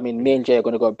gripe. I mean, me and Jay are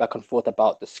going to go back and forth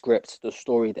about the script, the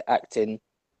story, the acting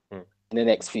in the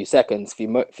next few seconds, few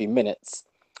minutes.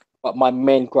 But my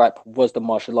main gripe was the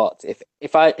martial arts.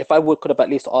 If I could have at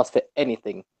least asked for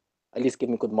anything, at least give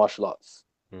me good martial arts.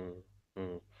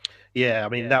 Yeah, I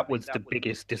mean that was the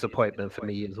biggest disappointment for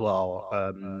me as well.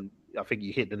 I think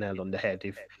you hit the nail on the head.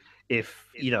 If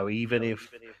even if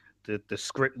the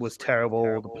script was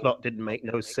terrible, the plot didn't make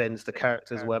no sense, the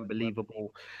characters weren't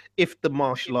believable. If the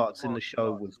martial arts in the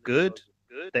show was good,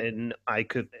 then I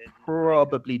could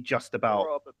probably just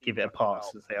about give it a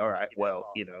pass and say, all right,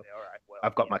 well,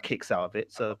 I've got my kicks out of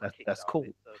it, so that's cool.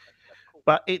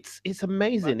 But it's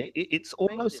amazing. It's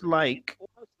almost like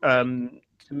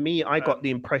to me, I got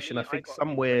the impression, I think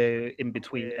somewhere in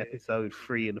between episode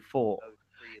 3 and 4,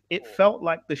 it felt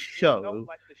like the show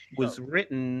was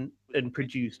written and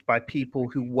produced by people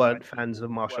who weren't fans of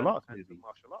martial arts movies.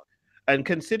 And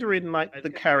considering like the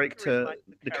character's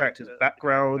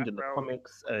background and the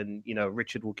comics, and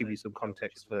Richard will give you some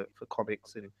context for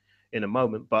comics in a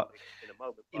moment, but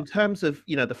in terms of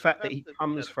the fact that he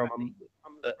comes from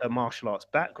a martial arts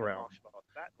background,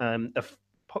 um, af-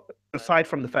 aside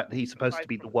from the fact that he's supposed to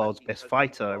be the world's best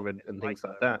fighter and things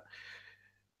like that,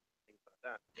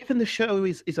 given the show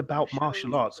is about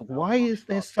martial arts, why is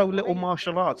there so little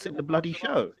martial arts in the bloody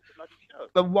show?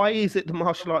 And why is it the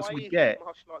martial arts we get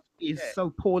is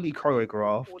so poorly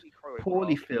choreographed,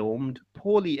 poorly filmed,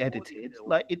 poorly edited?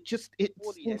 Like it's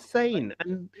insane.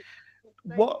 And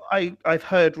what I've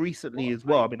heard recently as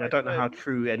well, I mean, I don't know how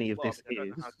true any of this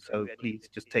is, so please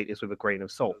just take this with a grain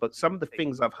of salt. But some of the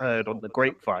things I've heard on the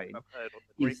grapevine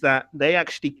is that they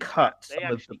actually cut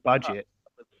some of the budget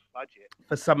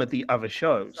for some of the other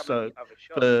shows. So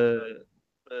for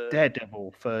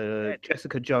Daredevil, for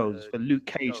Jessica Jones, for Luke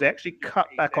Cage, they actually cut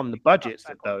back on the budgets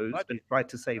of those and tried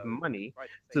to save money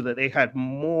so that they had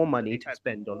more money to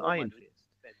spend on Iron Fist.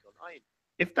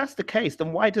 If that's the case,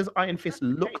 then why does Iron Fist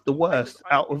look the worst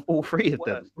out of all three of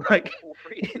them? Like,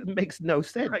 it makes no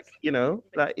sense,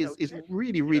 Like, it's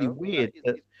really, really weird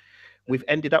that we've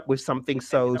ended up with something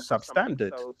so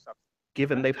substandard,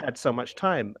 given they've had so much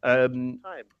time. I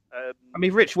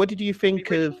mean, Rich, what did you think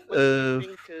of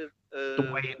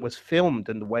the way it was filmed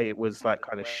and the way it was like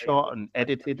kind of shot and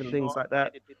edited and things like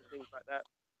that?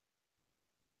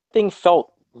 Thing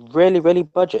felt really, really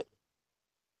budget.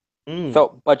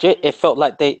 Felt budget. It felt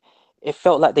like they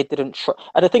didn't try.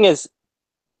 And the thing is,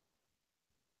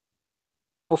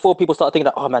 before people start thinking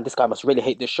that, oh man, this guy must really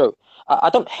hate this show. I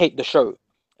don't hate the show.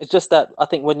 It's just that I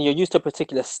think when you're used to a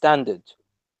particular standard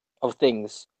of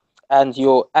things and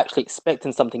you're actually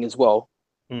expecting something as well,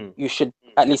 you should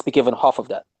at least be given half of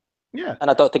that. Yeah.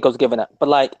 And I don't think I was given that. But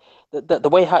like the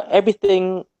way how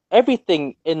everything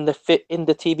in the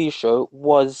TV show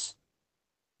was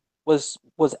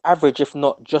was average, if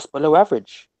not just below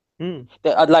average. Mm.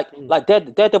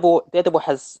 Daredevil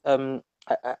has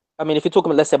I mean, if you're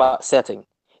talking, let's say, about setting,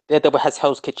 Daredevil has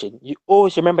Hell's Kitchen. You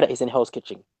always remember that he's in Hell's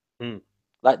Kitchen. Mm.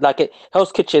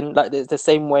 Hell's Kitchen, like it's the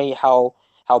same way how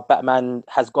Batman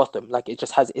has Gotham. Like it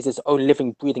just has is its own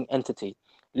living, breathing entity.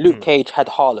 Luke Cage had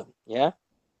Harlem. Yeah.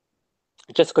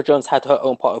 Jessica Jones had her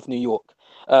own part of New York,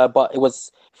 but it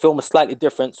was filmed slightly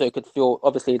different, so it could feel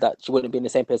obviously that she wouldn't be in the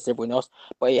same place as everyone else,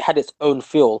 but it had its own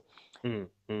feel.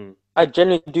 I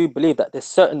genuinely do believe that there's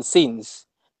certain scenes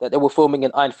that they were filming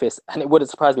in Iron Fist, and it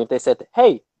wouldn't surprise me if they said,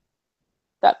 "Hey,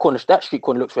 that street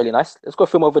corner looks really nice. Let's go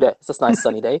film over there. It's a nice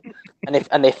sunny day,"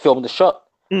 and they filmed the shot.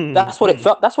 That's what it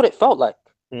felt. That's what it felt like.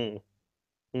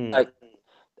 Like,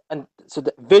 and so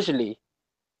visually,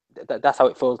 that's how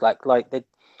it feels like. Like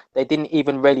they didn't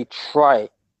even really try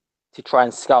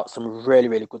and scout some really,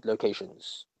 really good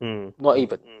locations. Not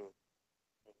even.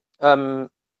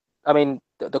 I mean,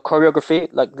 the choreography,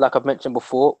 like I've mentioned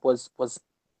before, was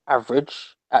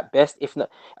average at best, if not,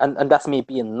 and that's me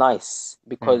being nice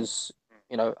because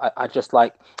you know I just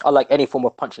like any form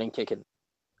of punching and kicking.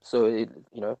 So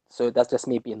so that's just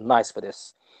me being nice for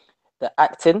this. The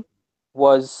acting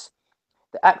was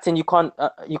you can't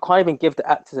even give the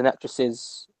actors and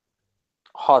actresses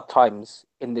hard times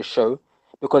in this show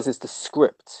because it's the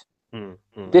script.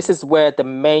 This is where the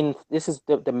main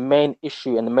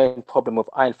issue and the main problem with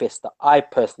Iron Fist that I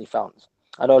personally found.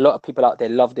 I know a lot of people out there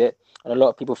loved it, and a lot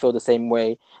of people feel the same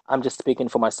way. I'm just speaking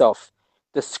for myself.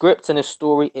 The script and the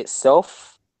story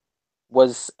itself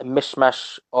was a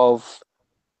mishmash of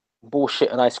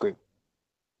bullshit and ice cream.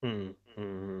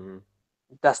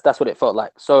 That's what it felt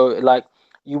like. So like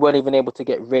you weren't even able to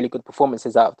get really good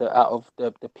performances out of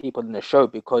the people in the show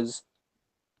because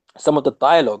some of the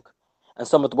dialogue and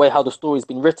some of the way how the story's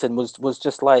been written was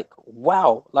just like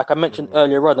wow. Like I mentioned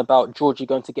earlier on about Georgie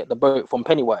going to get the boat from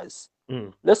Pennywise.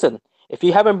 Listen, if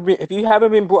you haven't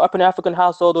been brought up in an African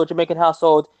household or Jamaican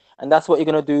household, and that's what you're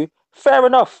gonna do, fair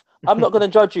enough. I'm not gonna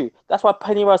judge you. That's why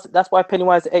Pennywise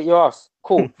ate your ass.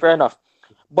 Cool, fair enough.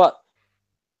 But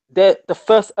the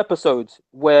first episode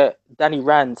where Danny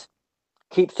Rand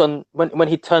keeps on when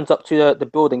he turns up to the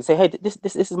building, say, hey, this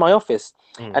is my office,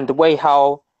 and the way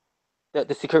how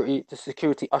the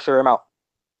security usher him out,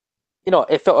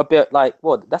 it felt a bit like,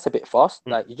 well, that's a bit fast.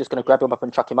 Like you're just gonna grab him up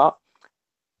and chuck him out.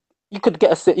 You could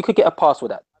get a pass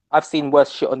with that. I've seen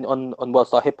worse shit on World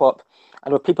Star Hip Hop,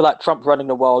 and with people like Trump running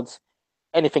the world,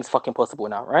 anything's fucking possible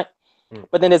now, right?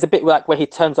 But then there's a bit like where he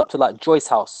turns up to like Joy's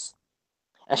house,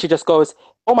 and she just goes,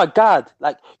 "Oh my god,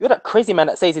 like you're that crazy man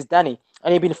that says he's Danny,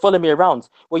 and you've been following me around.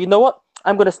 Well, you know what?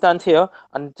 I'm gonna stand here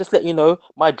and just let you know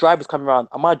my driver's coming around,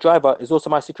 and my driver is also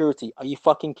my security. Are you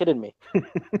fucking kidding me?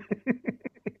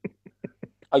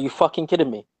 Are you fucking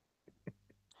kidding me?"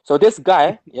 So this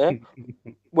guy, yeah,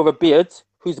 with a beard,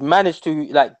 who's managed to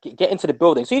like get into the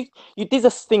building. So you these are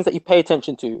things that you pay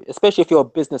attention to, especially if you're a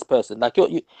business person. Like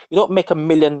you don't make a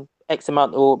million X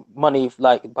amount or money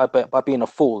like by being a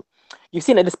fool. You've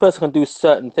seen that this person can do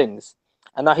certain things,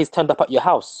 and now he's turned up at your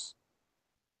house.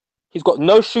 He's got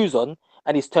no shoes on,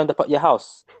 and he's turned up at your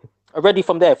house. Already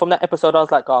from that episode, I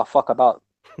was like, oh fuck about.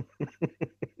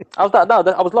 I was like, no,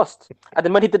 I was lost. And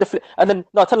then when he did the flip, and then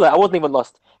no, I tell you, I wasn't even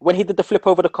lost. When he did the flip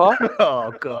over the car.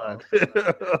 Oh god.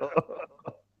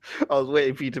 I was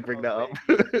waiting for you to bring that up.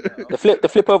 the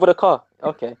flip over the car.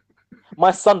 Okay.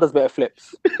 My son does better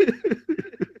flips.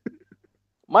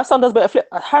 My son does better flips.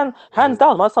 Hands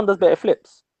down, my son does better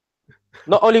flips.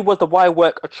 Not only was the wire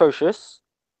work atrocious,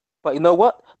 but you know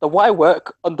what? The wire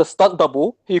work on the stunt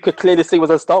double, who you could clearly see was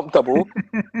a stunt double.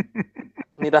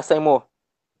 Need I say more?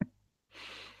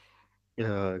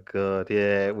 Oh god,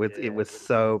 yeah, it was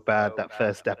so bad that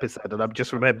first episode, and I'm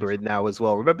just remembering now as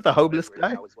well. Remember the homeless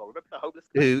guy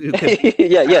who could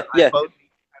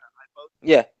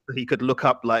yeah. He could look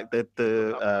up like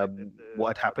the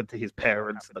what had happened to his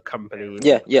parents, the company,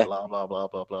 yeah, blah blah blah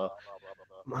blah blah.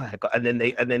 My God. And then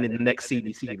in the next scene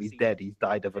you see him, he's dead. He's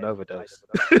died of an overdose.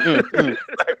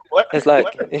 Like, what? It's like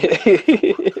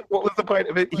what was the point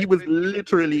of it? He was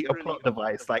literally a plot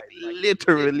device, like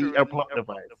literally a plot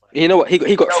device. You know what?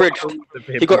 He got fridged.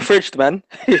 He got fridged, man.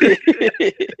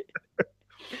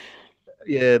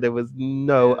 Yeah, there was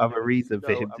no other reason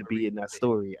for him to be in that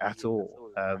story at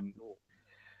all.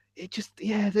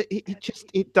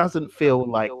 It doesn't feel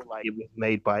like it was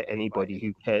made by anybody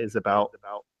who cares about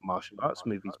martial arts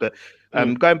movies. But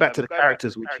going back to the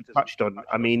characters which you touched on,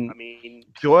 I mean,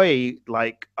 Joy,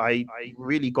 like I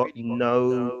really got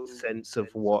no sense of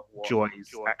what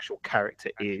Joy's actual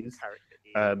character is.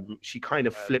 She kind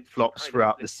of flip flops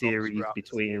throughout the series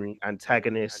between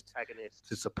antagonist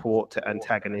to support to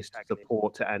antagonist to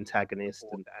support to antagonist,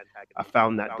 and I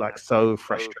found that like so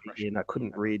frustrating. I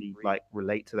couldn't really like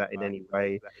relate to that in any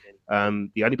way.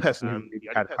 The only person who really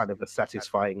had kind of a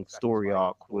satisfying story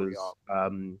arc was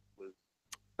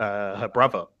her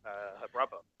brother.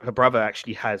 Her brother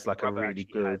actually has like a really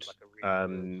good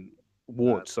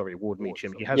Ward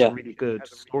Meacham. He has a Yeah. really good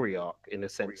story arc in the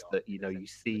sense that you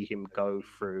see him go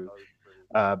through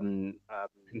and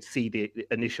see the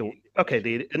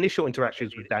initial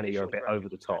interactions with Danny are a bit over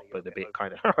the top, but a bit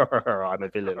kind of I'm a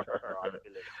villain.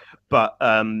 But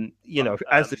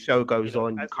as the show goes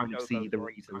on, you kind of see the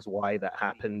reasons why that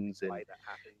happens, and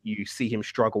you see him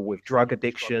struggle with drug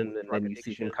addiction, and then you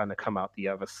see him kind of come out the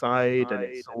other side, and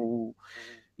it's all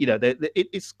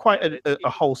it's quite a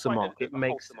wholesome arc. It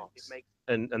makes sense,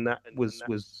 and that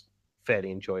was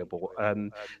fairly enjoyable.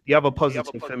 The other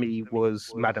positive for me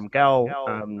was Madame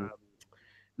Gao.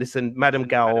 Listen, Madame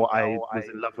Gao, I was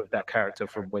in love with that character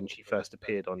from when she first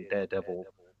appeared on Daredevil.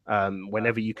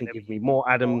 Whenever you can give me more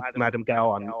Madame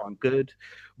Gao, I'm good.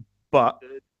 But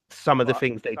some of the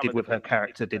things they did with her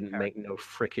character didn't make no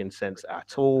freaking sense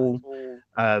at all.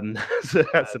 So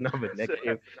that's another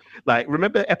negative. Like,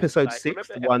 remember episode 6,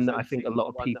 the one that I think a lot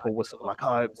of people were sort of like,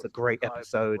 "Oh, it was a great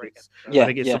episode." I Yeah.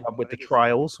 think it's Yeah. the one with the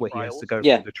trials where he has to go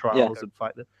Yeah. through the Yeah. trials and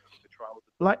fight them.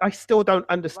 Like, I still don't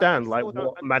understand like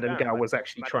what Madame Gao was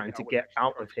actually trying to get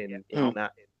out of him in Mm.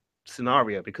 that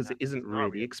scenario, because it isn't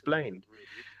really explained.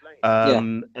 Yeah.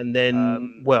 And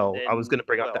then, well, I was going to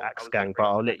bring up the Axe Gang, but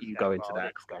I'll let you go into the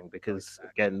Axe Gang because,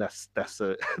 again, that's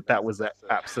a that was an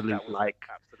absolute like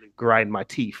grind my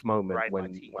teeth moment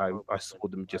when I saw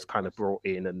them just kind of brought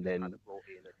in and then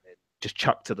just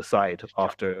chucked to the side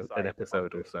after an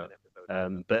episode or so.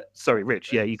 But sorry,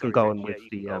 Rich, yeah, you can go on with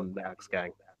the Axe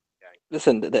Gang.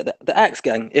 Listen, the Axe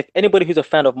Gang. If anybody who's a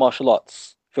fan of martial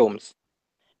arts films,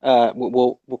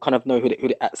 will kind of know who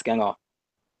the Axe Gang are.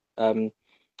 Um,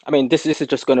 I mean, this is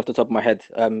just going off the top of my head.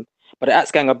 But the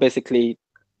Axe Gang are basically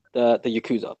the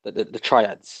Yakuza, the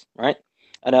triads, right?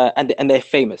 And they're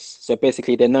famous. So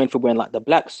basically, they're known for wearing like the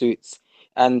black suits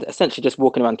and essentially just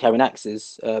walking around carrying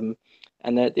axes. And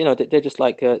they're just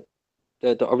like the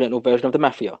oriental version of the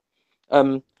mafia.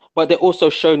 But they're also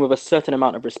shown with a certain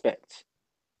amount of respect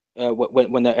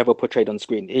when they're ever portrayed on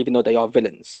screen, even though they are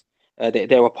villains.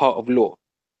 They're a part of law,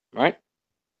 right?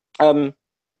 Um,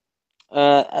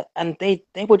 and they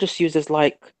were just used as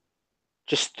like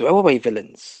just throwaway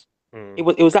villains. It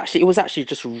was actually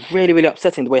just really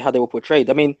upsetting the way how they were portrayed.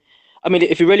 I mean,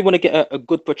 if you really want to get a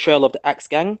good portrayal of the Axe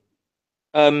Gang,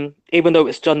 even though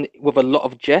it's done with a lot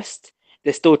of jest,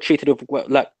 they're still treated with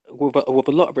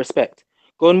a lot of respect.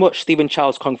 Go and watch Stephen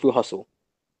Chow's Kung Fu Hustle.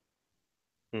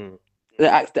 Mm.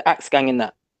 The Axe Gang in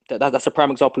that's a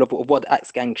prime example of what the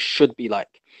Axe Gang should be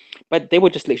like. But they were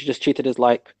just literally just treated as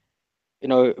like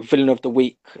villain of the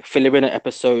week, filler in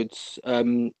episodes,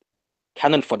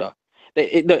 cannon fodder.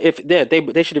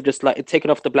 They should have just like taken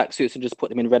off the black suits and just put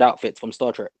them in red outfits from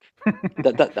Star Trek.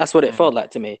 That's what it felt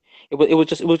like to me. It was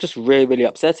just really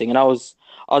upsetting, and I was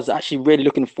actually really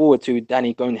looking forward to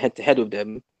Danny going head to head with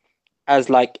them as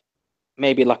like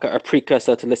maybe like a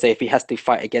precursor to, let's say, if he has to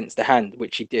fight against the Hand,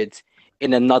 which he did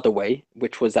in another way,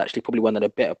 which was actually probably one of the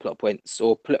better plot points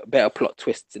or better plot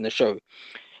twists in the show.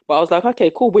 But I was like, okay,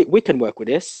 cool, we can work with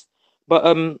this. But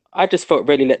I just felt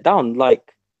really let down.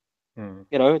 Like, Mm.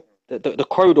 the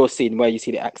corridor scene where you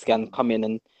see the Axe Gang come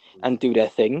in and do their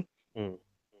thing. Mm.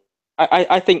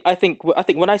 I think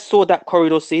when I saw that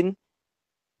corridor scene,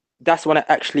 that's when I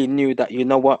actually knew that, you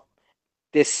know what,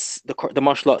 the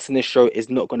martial arts in this show is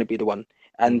not going to be the one,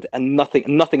 and nothing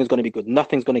is going to be good.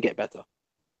 Nothing's going to get better.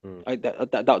 Mm.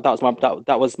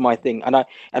 That was my thing, and I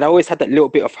always had that little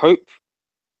bit of hope,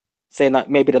 saying that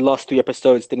maybe the last 3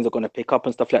 episodes things are going to pick up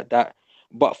and stuff like that.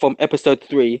 But from episode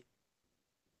 3,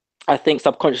 I think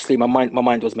subconsciously my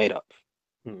mind was made up.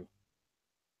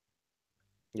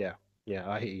 Yeah,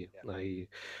 I hear you.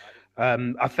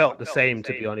 I felt the same,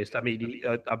 to be honest. I mean,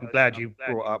 I'm glad you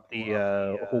brought up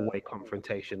the hallway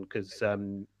confrontation because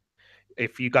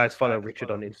if you guys follow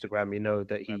Richard on Instagram, you know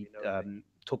that he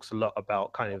talks a lot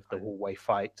about kind of the hallway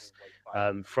fights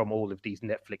from all of these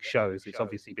Netflix shows. It's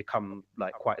obviously become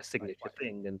like quite a signature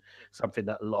thing and something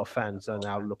that a lot of fans are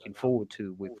now looking forward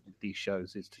to with these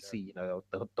shows is to see,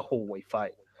 the hallway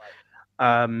fight.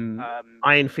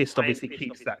 Iron Fist obviously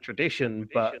keeps that tradition,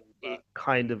 but it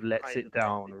kind of lets it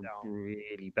down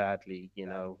really badly.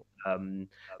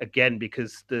 Again,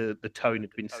 because the tone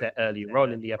had been set earlier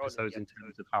on in the episodes in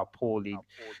terms of how poorly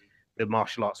the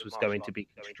martial arts was going to be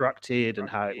constructed and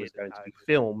how it was going to be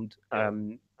filmed.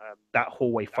 that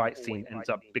hallway fight scene ends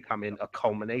up becoming a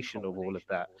culmination of all of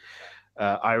that.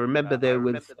 I remember there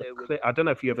was a clip. I don't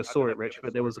know if you ever saw it, Rich,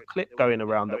 but there was a clip going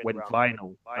around that went not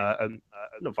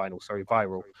vinyl, sorry,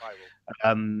 viral.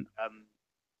 Um,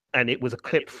 and it was a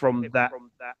clip from that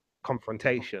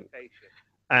confrontation.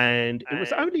 And it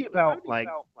was only about, like,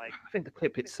 I think the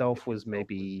clip itself was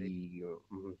maybe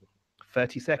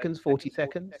 30 seconds, 40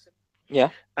 seconds. Yeah.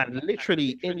 And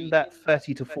literally in that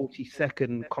 30 to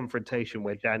 40-second confrontation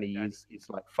where Danny is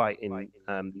like fighting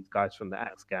these guys from the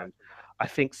Axe Gang, I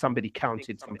think somebody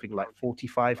counted something like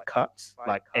 45 cuts,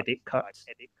 like edit cuts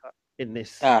in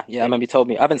this. Yeah, I remember you told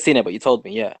me. I haven't seen it, but you told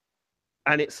me, yeah.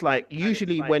 And it's like,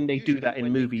 usually when they do that in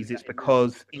movies, it's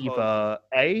because either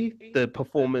A, the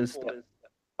performers that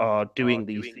are doing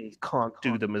these things can't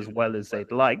do them as well as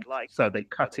they'd like, so they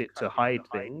cut it to hide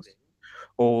things,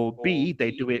 or B,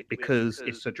 they do it because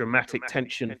it's a dramatic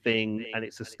tension thing and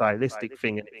it's a stylistic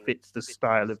thing and it fits the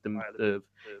style of the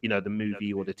the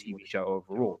movie or the TV show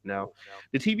overall. Now,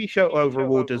 the TV show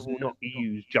overall does not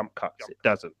use jump cuts. It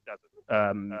doesn't.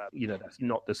 That's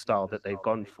not the style that they've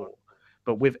gone for.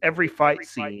 But with every fight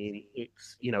scene,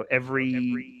 it's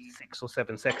every 6 or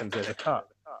 7 seconds there's a cut.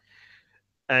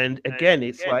 And again,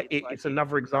 it's like it's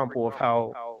another example of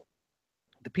how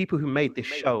the people who made this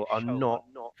show are not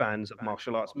fans of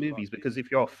martial arts movies, because if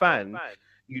you're a fan,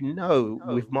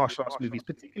 with martial arts movies,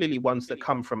 particularly ones that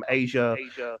come from Asia,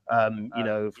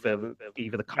 for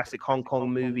either the classic Hong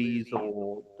Kong movies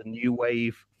or the new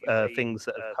wave things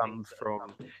that have come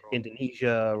from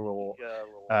Indonesia or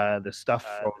the stuff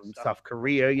from South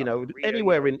Korea,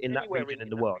 anywhere in that region in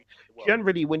the world.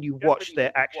 Generally, when you watch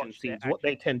their action scenes, what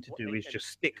they tend to do is just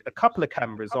stick a couple of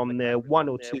cameras on there, one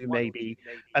or two maybe,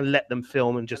 and let them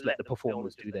film and just let the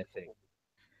performers do their thing.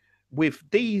 With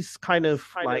these kind of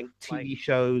like TV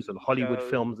shows and Hollywood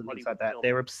films and things like that,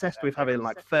 they're obsessed with having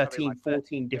like 13,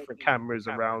 14 different cameras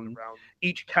around,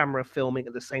 each camera filming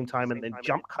at the same time and then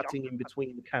jump cutting in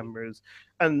between the cameras.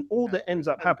 And all that ends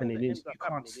up happening is you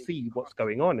can't see what's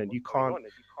going on and you can't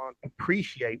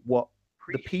appreciate what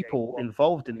the people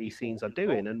involved in these scenes are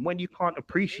doing. And when you can't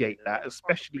appreciate that,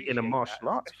 especially in a martial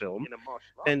arts film,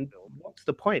 then what's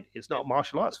the point? It's not a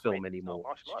martial arts film anymore.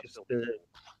 It's just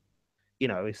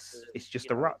it's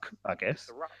just a ruck, I guess.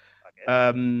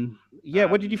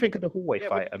 What did you think of the hallway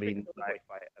fight? I mean,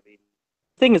 the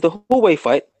thing is, the hallway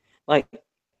fight, like,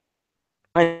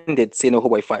 I did seeing a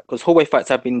hallway fight because hallway fights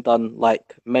have been done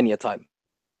like many a time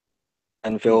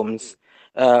in films.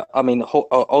 I mean,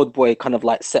 Old Boy kind of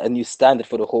like set a new standard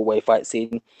for the hallway fight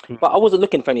scene, but I wasn't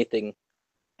looking for anything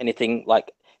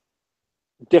like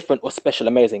different or special,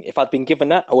 amazing. If I'd been given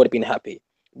that, I would have been happy.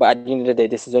 But at the end of the day,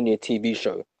 this is only a TV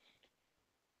show.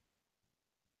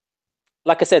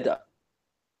 Like I said,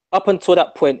 up until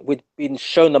that point, we'd been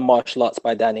shown the martial arts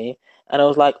by Danny, and I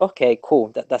was like, okay,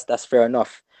 cool, that's fair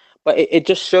enough. But it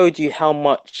just showed you how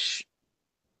much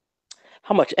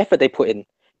effort they put in,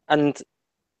 and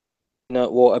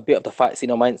a bit of the fight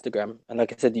scene on my Instagram. And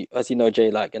like I said, as you know,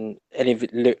 Jay, like, and any of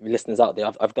the listeners out there,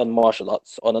 I've done martial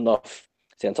arts on and off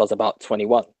since I was about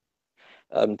 21.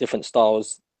 Different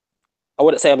styles. I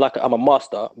wouldn't say I'm a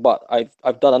master, but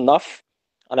I've done enough,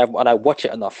 and I watch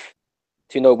it enough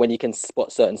to know when you can spot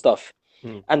certain stuff,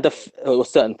 and or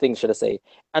certain things, should I say.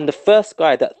 And the first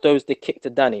guy that throws the kick to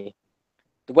Danny,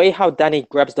 the way how Danny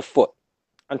grabs the foot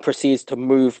and proceeds to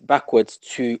move backwards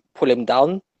to pull him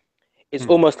down, it's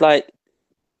almost like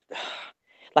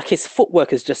his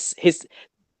footwork is just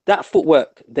that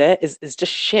footwork there is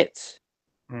just shit.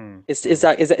 It's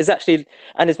actually,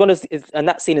 and it's and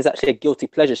that scene is actually a guilty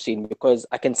pleasure scene because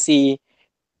I can see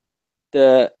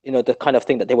the kind of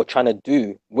thing that they were trying to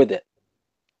do with it.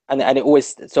 And it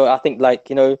always, so I think, like,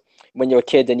 when you're a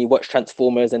kid and you watch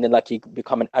Transformers and then like you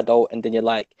become an adult and then you're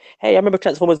like, hey, I remember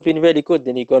Transformers being really good.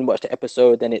 Then you go and watch the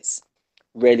episode and it's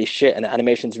really shit and the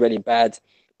animation's really bad,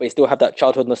 but you still have that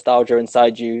childhood nostalgia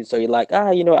inside you. So you're like,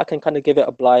 I can kind of give it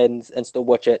a blind and still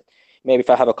watch it. Maybe if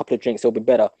I have a couple of drinks, it'll be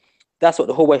better. That's what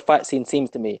the hallway fight scene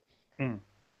seems to me.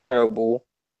 Terrible.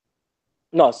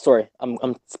 No, sorry,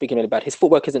 I'm speaking really bad. His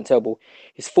footwork isn't terrible.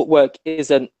 His footwork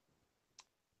isn't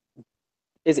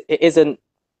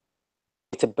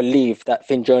to believe that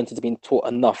Finn Jones has been taught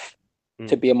enough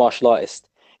to be a martial artist.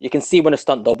 You can see when a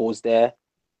stunt double's there.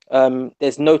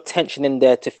 There's no tension in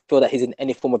there to feel that he's in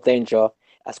any form of danger,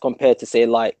 as compared to, say,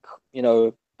 like,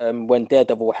 when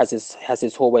Daredevil has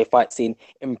his hallway fight scene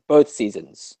in both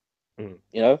seasons.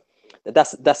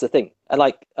 That's the thing.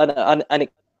 And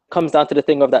it comes down to the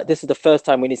thing of that this is the first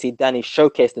time when you see Danny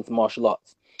showcased into martial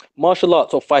arts. Martial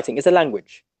arts or fighting is a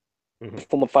language.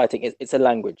 form of fighting. It's a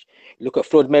language. Look at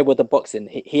Floyd Mayweather boxing.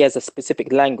 He has a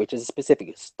specific language, has a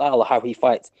specific style of how he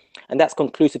fights, and that's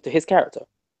conclusive to his character,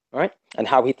 right? And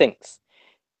how he thinks.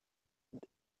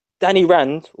 Danny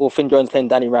Rand, or Finn Jones playing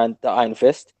Danny Rand, the Iron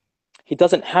Fist, he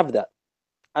doesn't have that.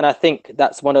 And I think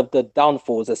that's one of the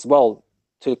downfalls as well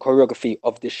to the choreography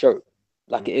of this show.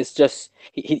 Like, it's just,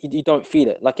 you don't feel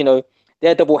it. Like,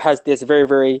 Daredevil has this very,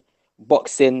 very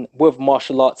boxing with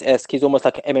martial arts-esque. He's almost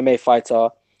like an MMA fighter,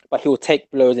 but he'll take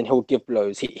blows and he'll give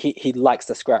blows. He likes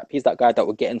the scrap. He's that guy that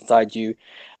will get inside you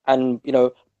and,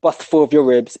 bust 4 of your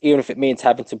ribs, even if it means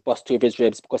having to bust 2 of his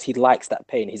ribs, because he likes that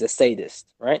pain. He's a sadist,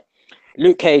 right?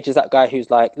 Luke Cage is that guy who's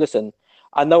like, listen,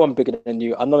 I know I'm bigger than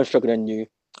you. I know I'm stronger than you.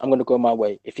 I'm gonna go my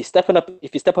way. If you step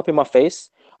up in my face,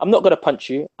 I'm not gonna punch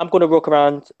you. I'm gonna walk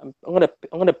around. I'm gonna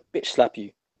bitch slap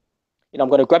you. I'm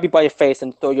gonna grab you by your face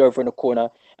and throw you over in a corner.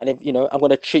 And if I'm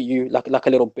gonna treat you like a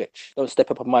little bitch. Don't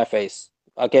step up on my face.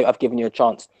 I've given you a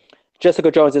chance. Jessica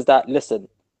Jones is that. Listen,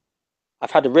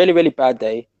 I've had a really, really bad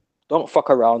day. Don't fuck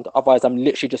around. Otherwise, I'm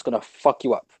literally just gonna fuck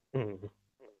you up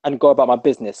and go about my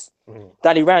business.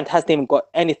 Danny Rand hasn't even got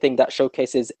anything that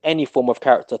showcases any form of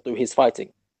character through his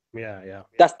fighting. Yeah.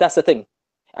 That's the thing,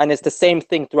 and it's the same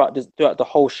thing throughout the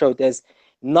whole show. There's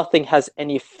nothing has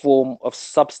any form of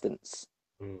substance.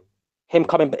 Him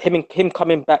coming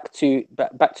back to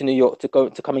New York to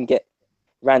come and get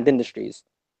Rand Industries.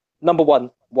 Number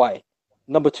one, why?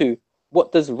 Number two,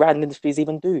 what does Rand Industries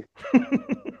even do?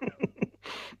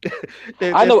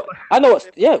 I know.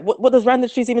 What does Rand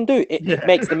Industries even do? It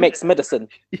makes medicine.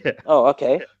 Yeah. Oh,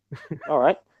 okay. All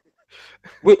right.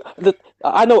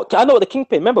 I know what the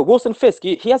Kingpin. Remember, Wilson Fisk.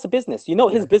 He has a business. You know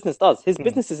what his business does? His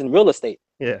business is in real estate.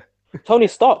 Yeah. Tony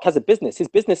Stark has a business. His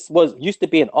business used to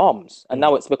be in arms, and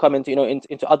now it's become into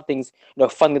other things.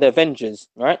 funding the Avengers.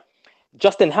 Right?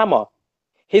 Justin Hammer,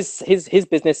 his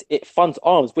business, it funds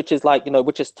arms, which is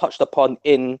which is touched upon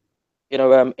in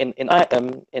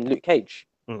Luke Cage.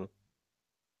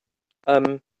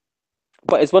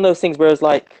 But it's one of those things where it's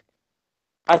like,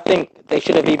 I think they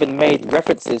should have even made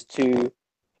references to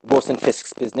Wilson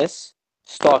Fisk's business,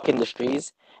 Stark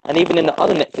Industries, and even in the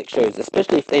other Netflix shows,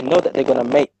 especially if they know that they're going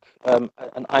to make an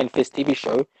Iron Fist TV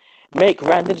show, make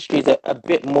Rand Industries a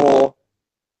bit more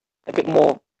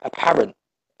apparent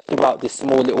throughout this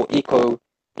small little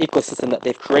ecosystem that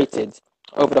they've created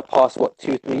over the past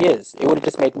 2-3 years. It would have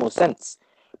just made more sense.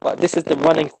 But this is the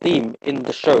running theme in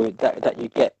the show that you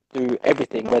get through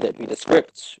everything, whether it be the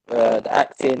script, the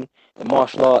acting, the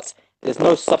martial arts. There's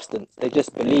no substance. They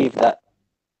just believe that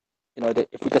that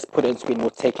if we just put it on screen, we'll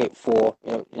take it for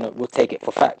we'll take it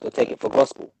for fact, we'll take it for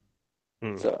gospel.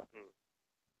 So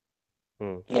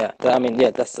yeah,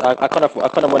 that's I kind of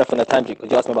went off on a tangent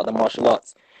because you asked me about the martial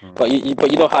arts, but you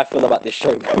know how I feel about this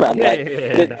show, man.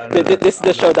 This is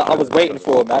the show that I was waiting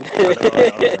for, man.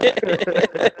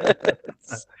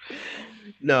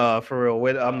 No, for real.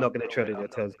 I'm not going to tread on your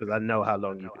toes because I know how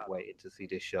long you've been waiting to see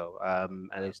this show.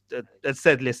 And it's as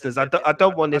said, listeners, I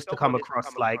don't want this to come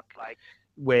across like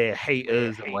we're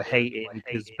haters and we're hating,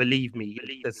 because believe me,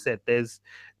 as said, there's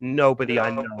nobody I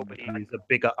know who's a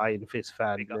bigger Iron Fist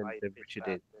fan than Richard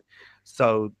is.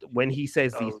 So when he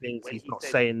says these things, he's not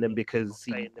saying them because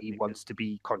he wants to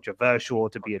be controversial or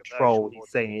to be a troll. He's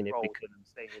saying it because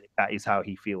that is how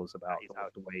he feels about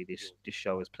the way this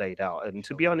show has played out. And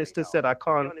to be honest, as said, I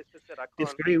can't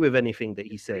disagree with anything that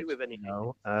he said.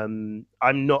 I'm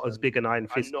not as big an Iron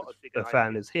Fist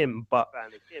fan as him, but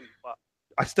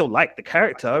I still like the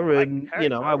character, and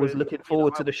I was looking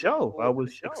forward to the show. I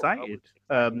was excited.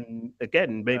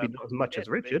 Again, maybe not as much as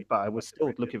Richard, but I was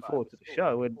still looking forward to the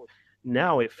show. And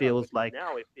now it feels like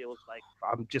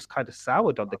I'm just kind of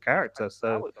soured on the character.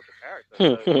 So,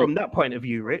 from that point of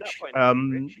view, Rich,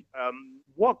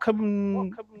 what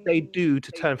can they do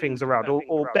to turn things around?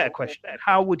 Or better question,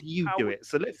 how would you do it?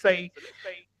 So let's say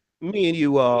me and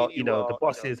you are, the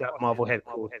bosses at Marvel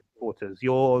headquarters.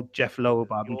 You're Jeff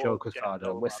Loeb, I'm Joe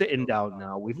Quesada. We're sitting down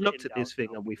now. We've looked at this thing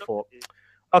and we thought,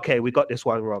 okay, we got this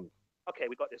one wrong.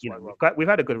 We've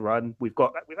had a good run. We've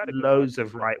got loads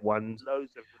of right ones.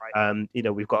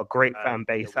 We've got a great fan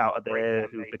base out there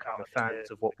who've become fans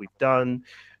of what we've done.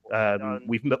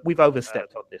 We've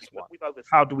overstepped on this one.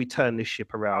 How do we turn this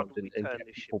ship around and get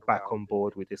people back on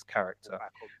board with this character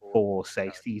for,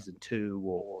 say, season 2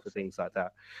 or for things like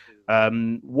that?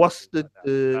 What's the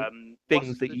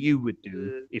things that you would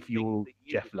do if you're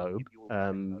Jeff Loeb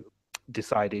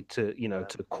decided to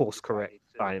course correct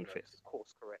Iron Fist?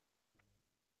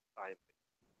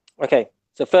 Okay,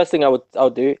 so first thing I'll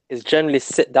do is generally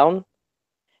sit down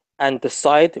and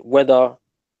decide whether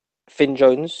Finn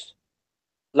Jones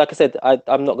like I said,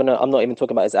 I'm not even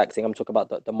talking about his acting. I'm talking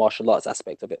about the martial arts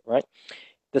aspect of it, right?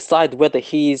 Decide whether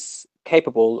he's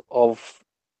capable of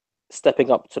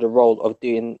stepping up to the role of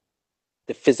doing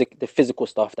the physical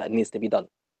stuff that needs to be done.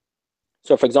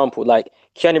 So, for example, like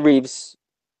Keanu Reeves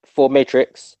for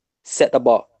Matrix set the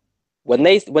bar. When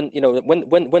the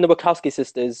Wachowski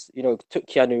sisters, took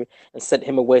Keanu and sent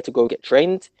him away to go get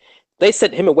trained, they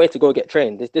sent him away to go get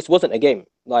trained. This wasn't a game.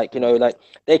 Like, like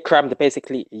they crammed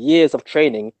basically years of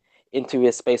training into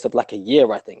a space of like a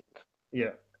year, I think.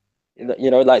 Yeah.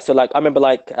 Like, so like I remember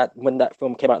like when that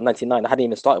film came out in '99, I hadn't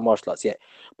even started martial arts yet,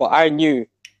 but I knew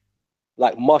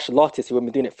like martial artists who have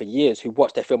been doing it for years, who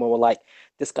watched their film and were like,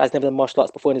 this guy's never done martial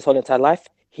arts before in his whole entire life.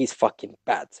 He's fucking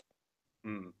bad.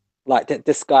 Mm. Like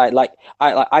this guy, like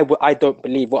I don't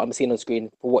believe what I'm seeing on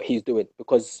screen for what he's doing,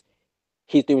 because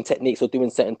he's doing techniques or doing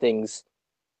certain things.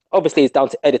 Obviously, it's down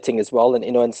to editing as well, and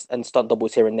and stunt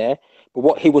doubles here and there. But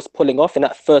what he was pulling off in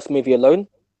that first movie alone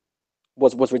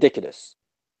was ridiculous.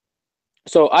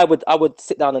 So I would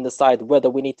sit down and decide whether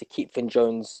we need to keep Finn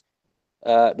Jones,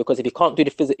 because if he can't do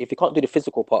the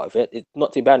physical part of it, it's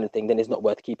not too bad anything. Then it's not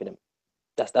worth keeping him.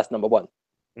 That's number one.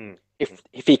 Mm.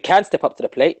 If he can step up to the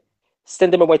plate,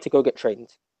 send him away to go get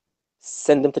trained.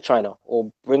 Send him to China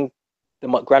or bring the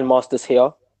grandmasters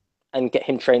here and get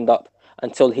him trained up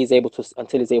until he's able to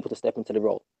step into the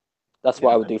role. That's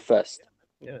what Yeah, I would do first.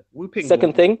 yeah. Wu Ping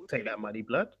Second thing, will take that money,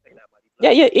 blood.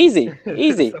 yeah, easy,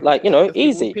 like Just give Wu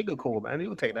easy, Ping a call, man.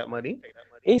 He'll take that money.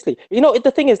 easily.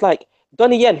 The thing is, like,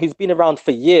 Donnie Yen, who's been around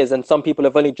for years, and some people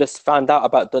have only just found out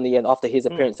about Donnie Yen after his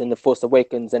Mm. appearance in The Force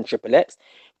Awakens and Triple X.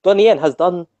 Donnie Yen has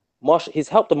done he's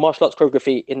helped the martial arts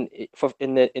choreography in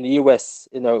the US,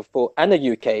 for and the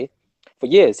UK for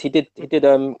years. He helped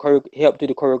do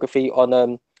the choreography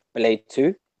on Blade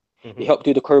 2. He Mm-hmm. helped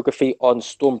do the choreography on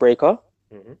Stormbreaker.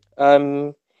 Mm-hmm.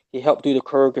 He helped do the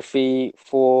choreography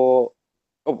for,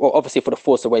 obviously, for The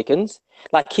Force Awakens.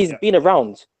 Like, he's Yeah. been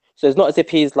around, so it's not as if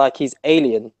he's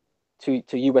alien to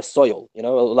US soil,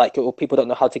 or people don't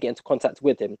know how to get into contact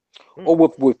with him, or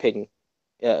with Wu Ping,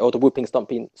 or the Wu Ping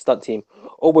stunt team,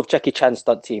 or with Jackie Chan's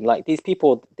stunt team. Like, these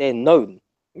people, they're known,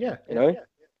 Yeah. you know.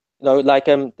 Like,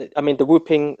 I mean, the Wu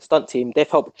Ping stunt team, they've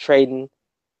helped train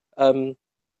um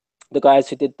the guys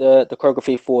who did the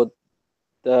choreography for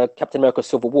the Captain America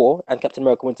Civil War and Captain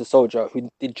America Winter Soldier, who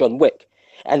did John Wick,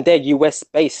 and their US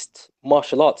based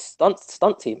martial arts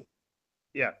stunt team.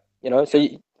 Yeah.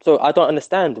 So I don't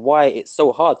understand why it's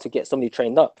so hard to get somebody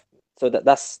trained up. So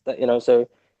that's that. So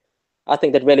I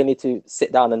think they'd really need to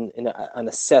sit down and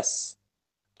assess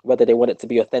whether they want it to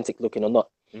be authentic looking or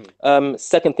not.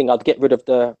 Second thing, I'd get rid of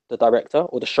the director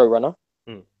or the showrunner.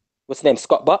 Mm. What's his name?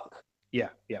 Scott Buck. Yeah.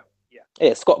 Yeah.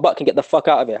 Yeah, Scott Buck can get the fuck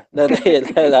out of here.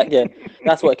 Like, yeah,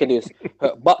 that's what it can do.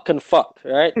 Buck can fuck,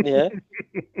 right? Yeah,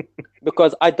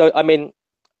 because I mean,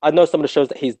 I know some of the shows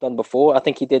that he's done before. I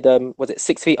think he did. Was it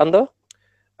 6 Feet Under?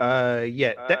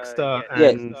 Yeah. Dexter Yeah,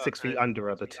 and 6 Feet Under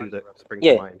are the two that spring to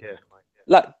yeah. mind. Yeah.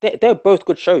 Like, they're both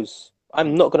good shows.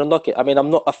 I'm Mm. not gonna knock it. I mean, I'm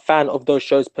not a fan of those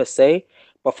shows per se,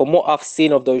 but from what I've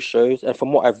seen of those shows and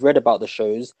from what I've read about the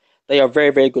shows, they are very,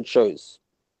 very good shows.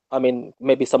 I mean,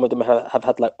 maybe some of them have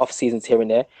had like off seasons here and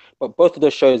there, but both of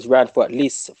those shows ran for at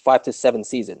least 5 to 7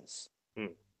 seasons,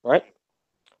 Mm. right?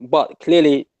 But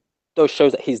clearly, those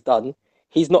shows that he's done,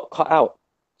 he's not cut out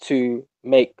to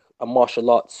make a martial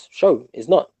arts show. It's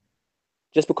not.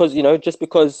 Just because you're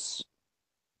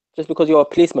a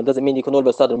policeman doesn't mean you can all of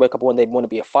a sudden wake up one day and want to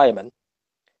be a fireman.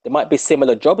 There might be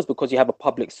similar jobs because you have a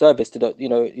public service to the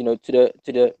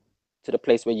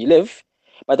place where you live,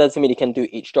 but that doesn't mean you can do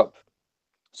each job.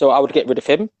 So I would get rid of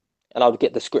him, and I would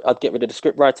get the script. I'd get rid of the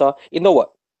script writer. You know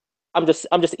what? I'm just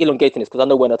elongating this because I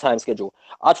know we're on a time schedule.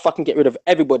 I'd fucking get rid of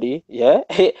everybody, yeah,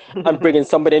 and bring in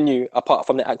somebody new apart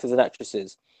from the actors and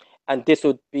actresses, and this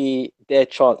would be their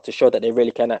chance to show that they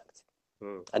really can act.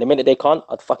 Mm. And the minute they can't,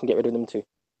 I'd fucking get rid of them too.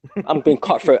 I'm being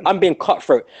cutthroat. I'm being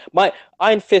cutthroat. My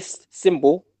Iron Fist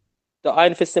symbol, the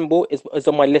Iron Fist symbol, is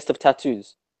on my list of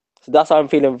tattoos. So that's how I'm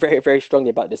feeling very, very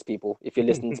strongly about this, people. If you're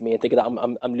listening to me and thinking that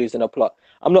I'm losing a plot,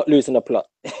 I'm not losing a plot.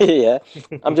 Yeah,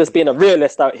 I'm just being a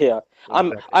realist out here.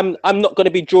 I'm Exactly. I'm not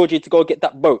gonna be Georgie to go get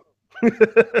that boat.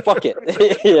 Fuck it.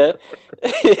 Yeah.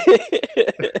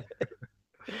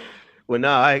 Well, no,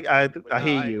 I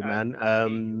hear you,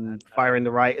 man. Firing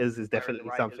the writers is definitely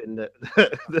something that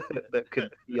that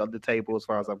could be on the table as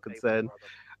far as I'm concerned.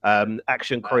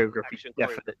 Action choreography,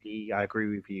 definitely, I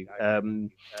agree with you.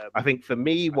 I think for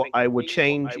me, what I would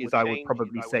change is I would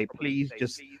probably say, please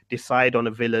just decide on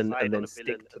a villain and then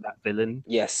stick to that villain.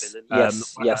 Yes. Um,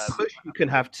 Yes. at a Yes. push, you can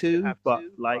have two, but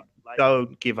like,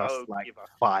 don't give us like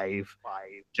five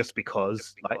just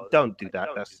because. Like, don't do that.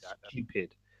 That's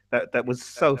stupid. That was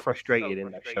so frustrating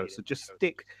in that show. So just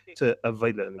stick to a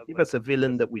villain. Give us a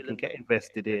villain that we can get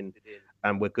invested in,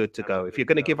 and we're good to go. If you're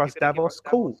going to give us Davos,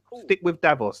 cool. Stick with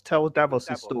Davos. Tell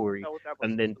Davos's story,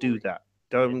 and then do that.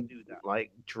 Don't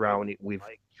like drown it with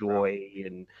joy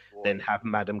and then have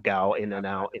Madame Gao in and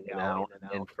out, and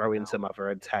then throw in some other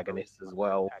antagonists as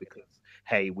well because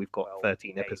hey, we've got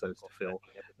 13 episodes to fill.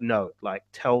 No, like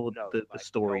tell the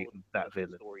story of that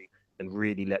villain and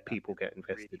really let people get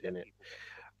invested in it.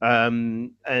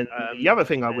 And the other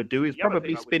thing I would do is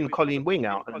probably spin Colleen Wing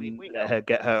out and let her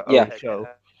get her Yeah. own show.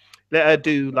 Let her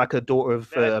do like a daughter of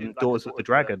Daughters of the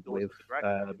Dragon with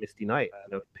Misty Knight.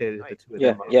 You know, pair the two of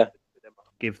Yeah. them up, Yeah.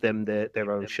 give them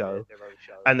their own show.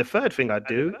 And the third thing I'd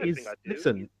do is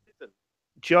listen,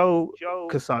 Joe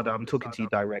Quesada, I'm talking to you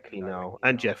directly now,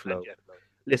 and Jeff Lowe.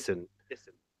 Listen,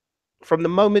 from the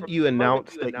moment you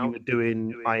announced that you were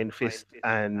doing Iron Fist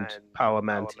and Power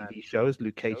Man TV shows,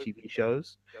 Luke Cage TV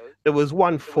shows, there was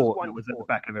one thought that was at the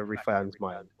back of every fan's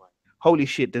mind. Holy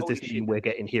shit, does this mean we're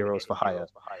getting Heroes for Hire?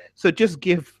 So just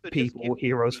give people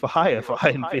Heroes for Hire for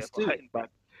Iron Fist too.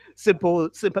 Like, simple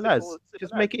as.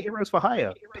 Just make it Heroes for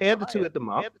Hire. Pair the two of them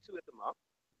up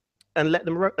and let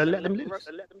them loose.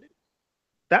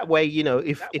 That way, you know,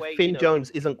 if Finn Jones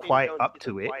isn't quite up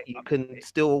to it, you can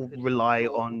still rely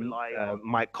on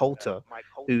Mike Coulter,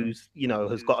 who's, you know,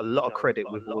 has got a lot of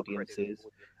credit with audiences,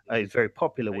 is very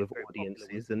popular with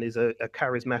audiences, and is a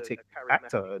charismatic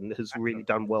actor and has really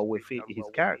done well with his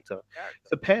character.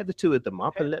 So pair the two of them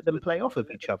up and let them play off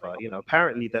of each other. You know,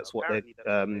 apparently that's what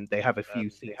they have a few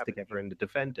scenes together in The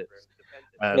Defenders.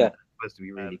 Yeah. Supposed to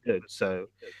be really good. So,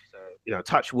 you know,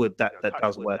 touch wood that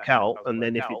does work out, and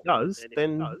then if it does,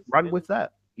 then run with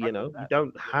that. You know,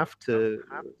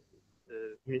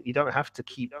 you don't have to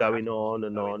keep going on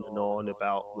and on and on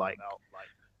about like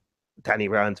Danny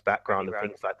Rand's background and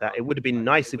things like that. It would have been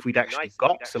nice if we'd actually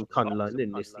got some Kunlun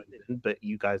in this season, but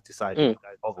you guys decided to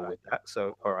bother with that.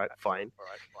 So all right, fine.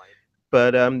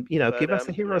 But you know, give us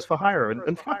the Heroes for Hire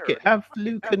and fuck it. Have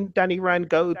Luke and Danny Rand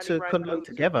go to Kunlun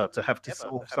together to have to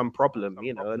solve some problem,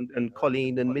 you know, and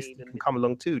Colleen and Misty can come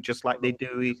along too, just like they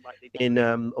do in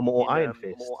Immortal Iron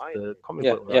Fist, the comic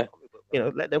book run. You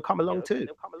know, let them come along too.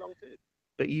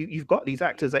 But you've got these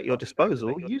actors at your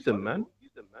disposal. Use them, man.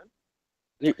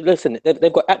 Listen,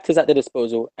 they've got actors at their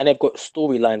disposal and they've got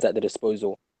storylines at their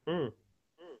disposal.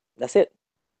 That's it.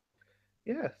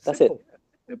 Yeah, that's it.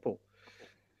 Simple.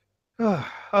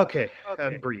 Okay,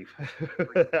 breathe.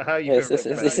 How you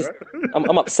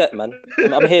I'm upset, man.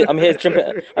 I'm here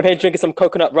drinking some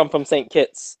coconut rum from St.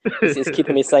 Kitts. It's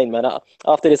keeping me sane, man.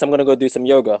 After this, I'm gonna go do some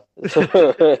yoga.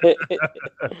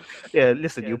 Yeah,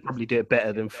 listen, you'll probably do it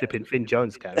better than flipping Finn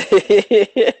Jones can.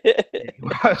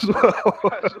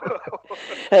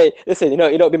 Hey, listen, you know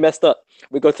it'd be messed up.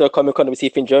 We go to a Comic-Con and we see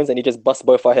Finn Jones and he just busts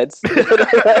both our heads.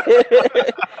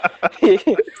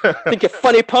 Think you're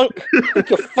funny, punk? Think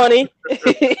you're funny?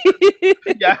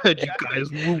 Yeah, I heard you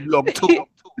guys long talk.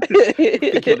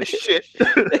 Think you're the shit.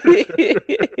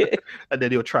 And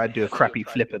then he'll try and do a crappy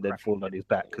flip and then fall on his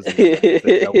back because there's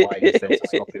no wire there to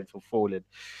stop him from falling.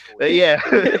 But yeah,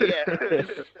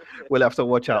 we'll have to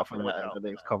watch out for that at the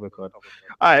next Comic-Con. All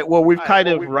right, well, we've kind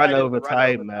of run over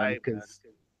time, man, because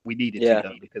we needed to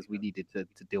go, because we needed to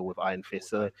deal with Iron Fist.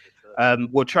 So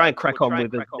we'll try and crack on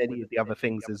with as many of the other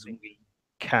things as we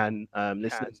can,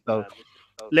 listeners. So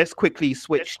let's quickly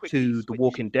switch to The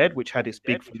Walking Dead, which had its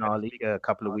big finale a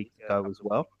couple of weeks ago as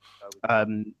well.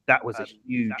 That was a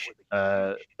huge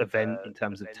event in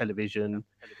terms of television,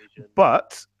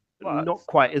 but not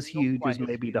quite as huge as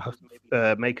maybe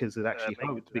the makers had actually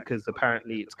hoped, because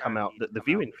apparently it's come out that the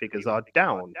viewing figures are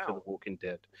down for The Walking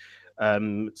Dead,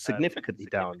 significantly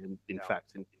down, in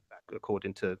fact,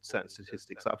 according to certain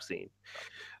statistics I've seen.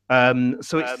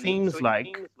 So it seems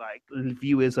like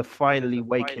viewers are finally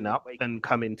waking up and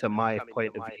coming to my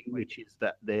point of view, which is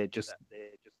that they're just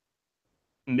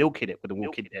milking it with The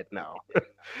Walking Dead now.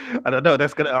 And I know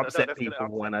that's going to upset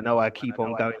people, and I know I keep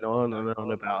on going on and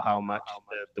on about how much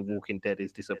the Walking Dead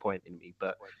is disappointing me,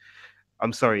 but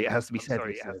I'm sorry, it has to be said.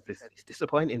 It's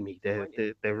disappointing me. They're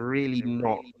really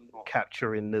not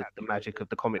capturing the magic of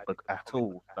the comic book at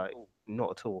all. Like,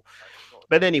 not at all.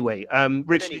 But anyway,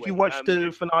 Rich, did you watch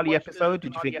the finale episode?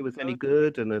 Did you think it was any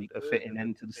good and a fitting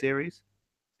end to the series?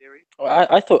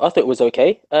 I thought it was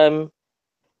okay.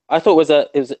 I thought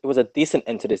it was a decent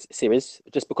end to this series,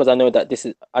 just because I know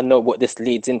that I know what this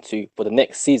leads into for the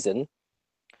next season.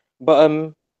 But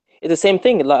it's the same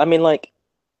thing. Like, I mean, like,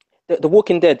 The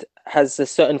Walking Dead has a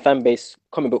certain fan base,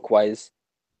 comic book wise,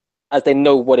 as they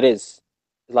know what it is.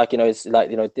 Like, you know, it's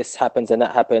like, you know, this happens and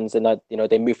that happens, and you know,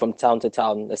 they move from town to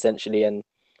town essentially, and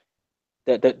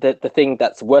the thing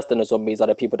that's worse than the zombies are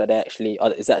the people that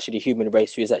is actually the human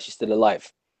race who is actually still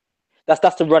alive.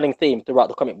 That's the running theme throughout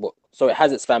the comic book. So it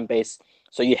has its fan base.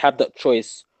 So you have that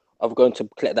choice of going to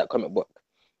collect that comic book.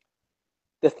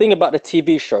 The thing about the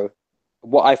TV show,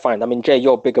 what I find, I mean, Jay,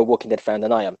 you're a bigger Walking Dead fan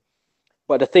than I am,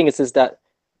 but the thing is that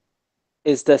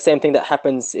is the same thing that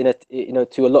happens to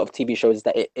a lot of TV shows, is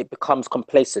that it becomes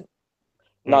complacent.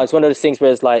 Now it's one of those things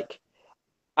where it's like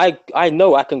I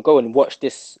know I can go and watch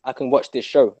this. I can watch this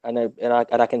show, and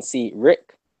I can see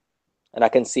Rick, and I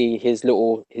can see his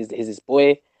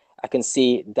boy. I can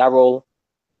see Daryl.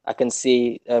 I can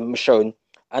see Michonne,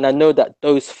 and I know that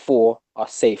those four are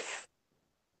safe.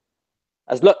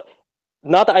 As look,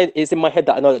 now that it's in my head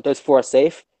that I know that those four are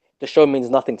safe, the show means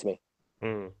nothing to me,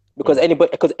 because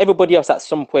everybody else at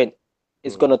some point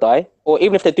is gonna die, or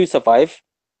even if they do survive,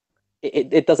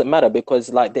 it doesn't matter, because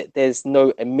like there's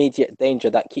no immediate danger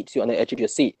that keeps you on the edge of your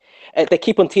seat. And they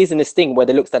keep on teasing this thing where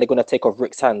they looks like they're gonna take off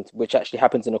Rick's hand, which actually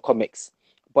happens in the comics,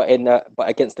 but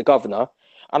against the governor.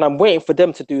 And I'm waiting for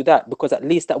them to do that, because at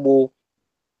least that will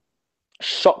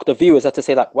shock the viewers, to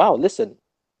say like, wow, listen,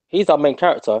 he's our main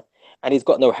character and he's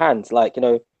got no hands,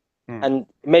 and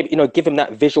maybe give him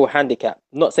that visual handicap.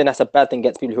 Not saying that's a bad thing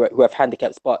against people who have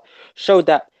handicaps, but show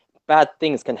that bad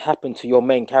things can happen to your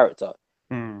main character.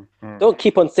 Don't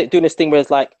keep on doing this thing where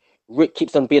it's like Rick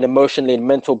keeps on being emotionally and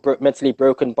mentally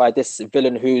broken by this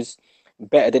villain who's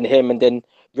better than him, and then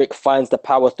Rick finds the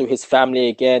power through his family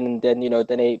again, and then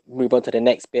then they move on to the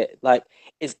next bit. Like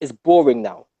it's boring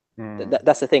now.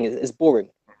 That's the thing. It's boring.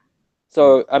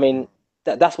 So I mean,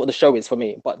 that's what the show is for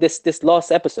me. But this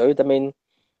last episode, I mean,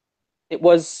 it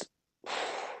was,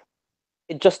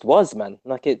 it just was, man.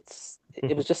 Like it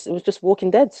was just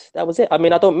Walking Dead. That was it. I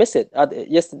mean, I don't miss it.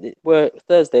 Yesterday, we're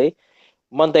Thursday,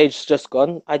 Monday's just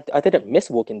gone. I didn't miss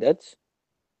Walking Dead.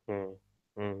 Mm,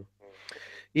 mm.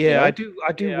 You Yeah, I know? do.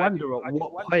 I do wonder at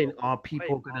what point are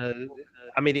people gonna.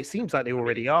 I mean, it seems like they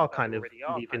already are kind of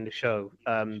leaving the show.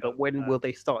 But when will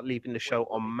they start leaving the show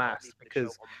en masse?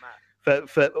 Because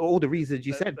for all the reasons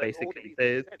you said, basically,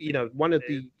 one of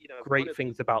the great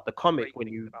things about the comic when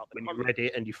you read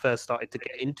it and you first started to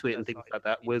get into it and things like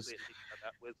that was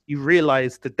you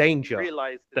realized the danger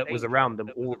that was around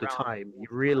them all the time. You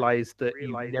realized that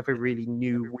you never really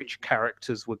knew which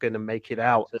characters were going to make it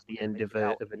out at the end of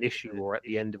an issue or at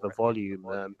the end of a volume,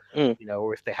 Mm,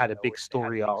 or if they had a big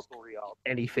story arc,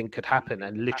 anything could happen,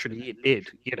 and literally it did.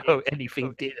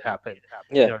 Anything did happen.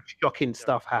 yeah. Shocking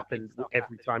stuff happened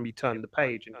every time you turned the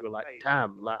page, and you were like,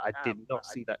 "Damn, like I did not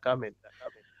see that coming."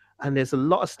 And there's a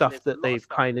lot of stuff that they've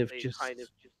kind of just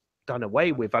done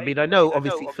away with. I mean, I know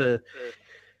obviously for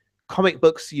comic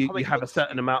books you have a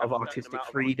certain amount of artistic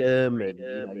freedom, and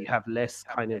you have less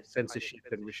kind of censorship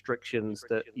and restrictions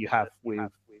that you have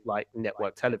with like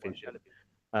network television.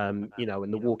 And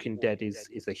The Walking Dead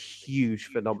is a huge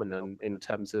phenomenon in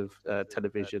terms of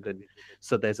television, and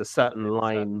so there's a certain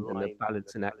line and a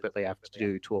balancing act that they have to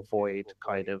do to avoid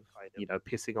kind of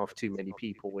pissing off too many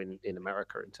people in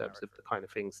America in terms of the kind of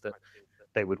things that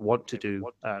they would want to do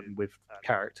with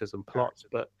characters and plots.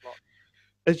 But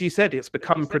as you said, it's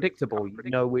become predictable.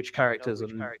 You know which characters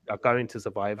are going to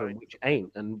survive and which ain't.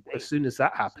 And as soon as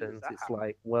that happens, it's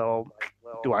like, well,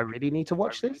 do I really need to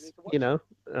watch this? Because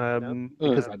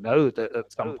I know that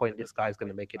at some point this guy's going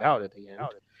to make it out at the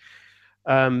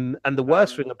end. And the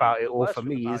worst thing about it all for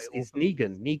me is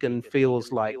Negan. Negan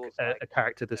feels like a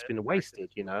character that's been wasted.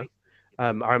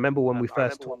 I remember when we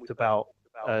first talked about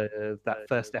that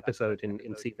first episode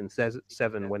in season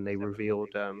 7 when they revealed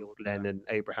Glenn and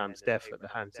Abraham's death at the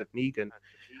hands of Negan,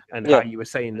 and how Yeah. you were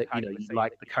saying that you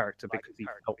liked the character because he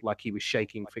felt like he was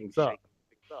shaking things up.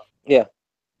 Yeah.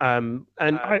 And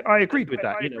I agreed with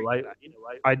that.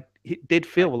 He did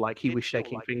feel like he was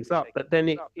shaking things up, but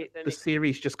then the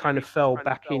series just kind of fell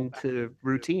back into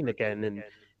routine again, and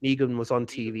Negan was on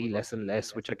TV less and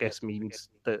less, which I guess means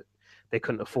that they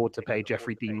couldn't afford to pay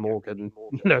Jeffrey Dean Morgan,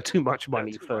 too much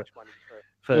money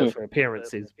Mm, for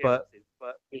appearances. But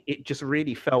it just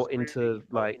really fell into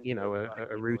like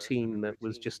a routine that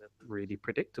was just really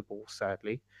predictable,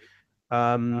 sadly.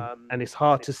 And it's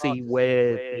hard to see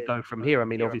where they go from here. I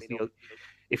mean, obviously,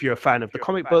 if you're a fan of the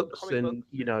comic books, and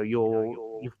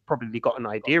you've probably got an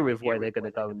idea of where they're going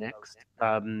to go next.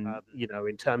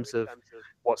 In terms of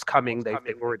what's coming,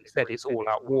 they've already said it's all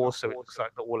out war, so it looks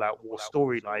like the all out war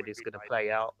storyline is going to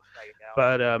play out.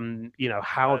 But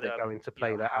how they're going to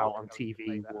play that out on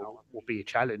TV will be a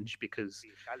challenge, because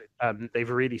they've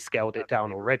really scaled it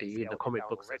down already. In the comic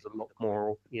books, there's a lot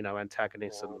more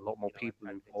antagonists and a lot more people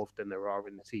involved than there are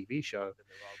in the TV show.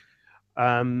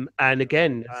 And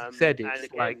again, as you said,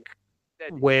 it's like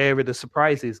where are the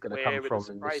surprises going to come from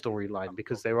in the storyline,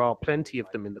 because there are plenty of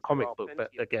them in the comic book, but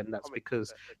again, that's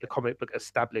because the comic book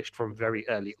established from very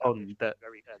early on that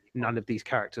none of these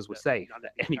characters were safe,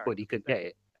 that anybody could get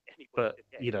it. But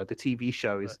the TV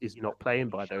show is not playing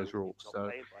by those rules.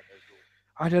 So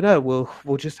I don't know.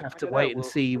 We'll just have to wait and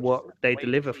see what they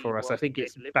deliver for us. I think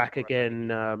it's back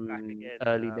again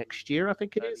early next year. I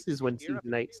think is when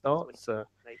season 8 starts. So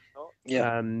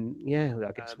yeah,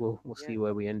 I guess we'll see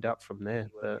where we end up from there.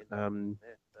 But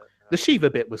the Shiva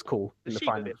bit was cool in the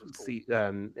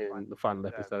final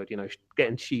episode.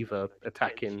 Getting Shiva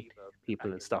attacking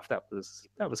people and stuff. That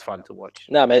was fun to watch.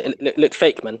 Nah, man, it looked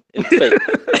fake, man. It looked fake.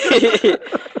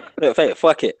 It looked fake.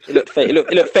 Fuck it. It looked fake. It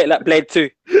looked fake like Blade 2.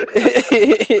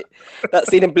 That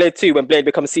scene in Blade 2 when Blade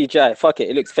becomes CGI. Fuck it.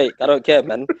 It looks fake. I don't care,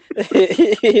 man.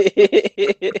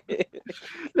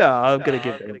 No, I'm gonna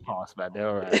give them a pass, man. They're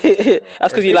all right.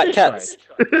 That's because you like cats.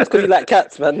 That's because you like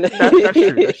cats, man. That's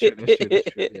true.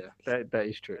 Yeah, that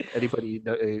is true. Anybody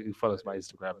who follows my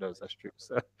Instagram knows that's true.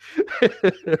 So,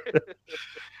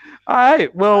 all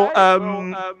right. Well,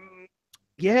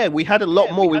 yeah, we had a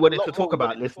lot more we wanted to talk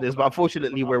about, listeners, but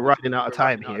unfortunately we're running out of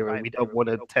time here, and we don't want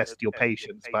to test your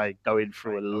patience by going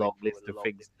through a long list of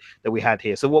things that we had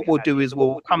here. So what we'll do is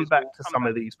we'll come back to some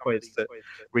of these points that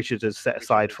Richard has set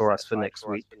aside for us for next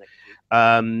week.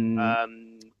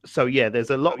 So yeah,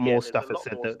 there's a lot more stuff I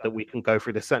said that we can go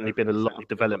through. There's certainly been a lot of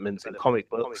developments in comic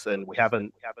books, and we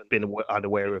haven't been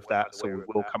unaware of that, so we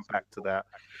will come back to that.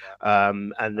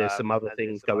 And there's some other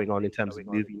things going on in terms of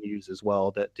movie news as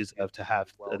well that deserve to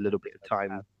have a little bit of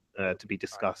time to be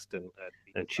discussed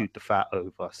and chewed the fat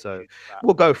over. So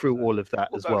we'll go through all of that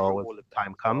as well as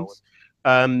time comes.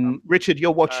 Richard,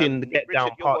 you're watching the Get Down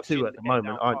Part 2 at the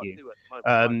moment, aren't you?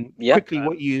 Yeah. Quickly,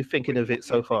 what are you thinking of it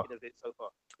so far?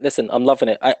 Listen, I'm loving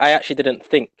it. I actually didn't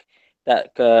think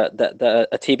that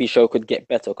a TV show could get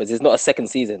better, because it's not a second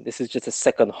season. This is just a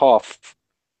second half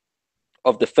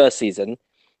of the first season,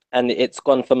 and it's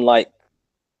gone from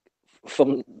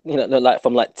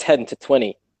 10 to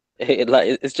 20.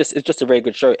 It's just a very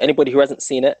good show. Anybody who hasn't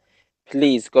seen it,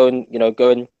 please go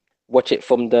and watch it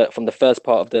from the first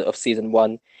part of season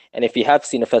 1. And if you have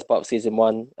seen the first part of season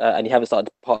 1 and you haven't started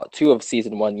part 2 of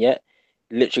season 1 yet,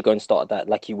 literally go and start that.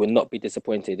 Like, you will not be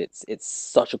disappointed. It's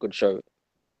such a good show.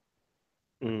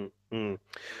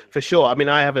 For sure. I mean,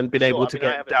 I haven't been able to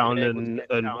get down and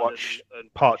watch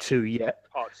part 2 yet.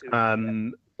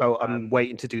 So I'm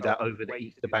waiting to do that over the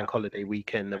Easter bank holiday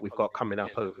weekend that we've got coming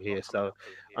up over here. So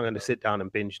I'm going to sit down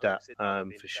and binge that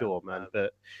for sure, man.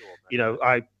 But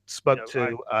I spoke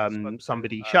to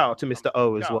somebody. Shout out to Mr.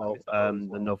 O as well,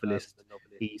 the novelist.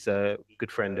 He's a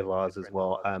good friend of ours as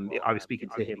well. I was speaking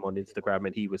to him on Instagram,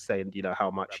 and he was saying, how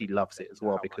much he loves it as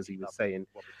well, because he was saying,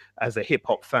 as a hip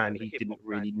hop fan, he didn't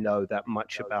really know that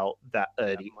much about that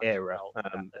early era of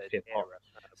hip hop.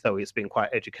 So it's been quite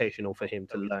educational for him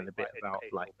to learn a bit about,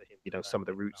 some of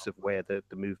the roots of where the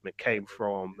movement came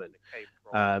from,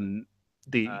 and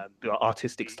the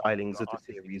artistic stylings of the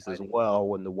series as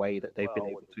well, and the way that they've been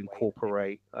able to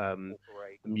incorporate the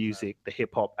music, the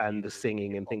hip hop, and the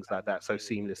singing and things like that so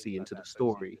seamlessly into the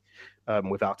story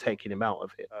without taking him out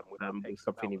of it. Was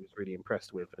something he was really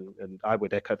impressed with, and I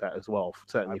would echo that as well,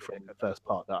 certainly from the first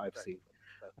part that I've seen.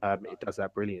 It does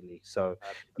that brilliantly. So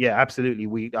yeah,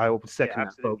 absolutely. I will second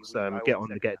that, folks. Get on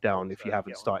the Get Down if you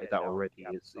haven't started that already.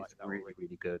 It's really,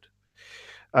 really good.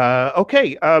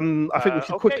 Okay, I think we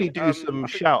should quickly do some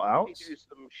shout outs.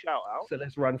 So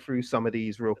let's run through some of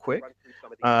these real quick.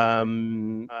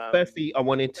 Firstly, I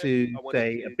wanted to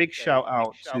say a big shout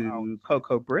out to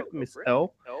Coco Britt, Miss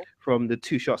L, from the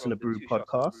Two Shots in a Brew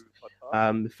podcast.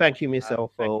 Thank you, Miss L,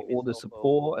 for all the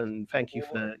support, and thank you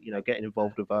for getting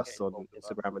involved with us on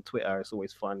Instagram and Twitter. It's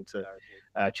always fun to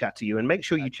chat to you, and make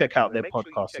sure you check out their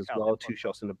podcast as well, Two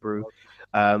Shots in a Brew.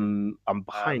 I'm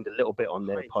behind a little bit on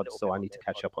their pod, so I need to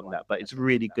catch up on that, but it's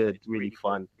really good, really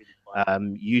fun.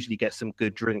 You usually get some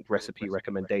good drink recipe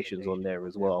recommendations on there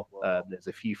as well. There's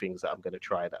a few things that I'm going to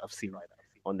try that I've seen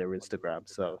on their Instagram,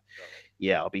 so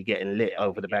yeah, I'll be getting lit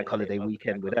over the bank holiday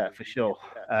weekend with that for sure.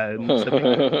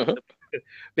 So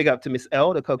big up to Miss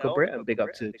L, the Coco Britt, and big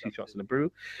up to Two Shots in the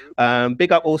Brew.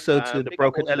 Big up also to the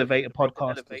Broken Elevator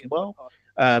podcast as well.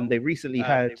 They recently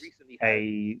had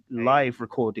a live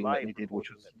recording that they did,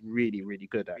 which was really, really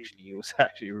good. Actually, it was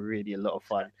actually really a lot of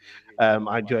fun.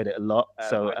 I enjoyed it a lot.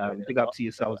 So big up to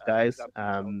yourselves, guys.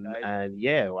 And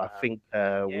yeah, I think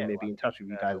we may be in touch with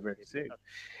you guys very soon.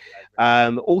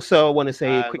 Also, I want to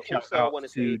say a quick shout out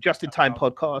to Just in Time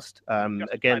Podcast.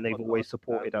 Again, they've always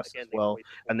supported us as well,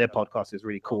 and their podcast is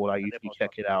really cool. I usually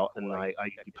check it out, and I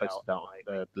usually post it out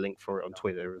the link for it on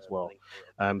Twitter as well.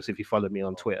 So if you follow me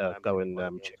on Twitter, go and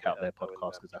check out their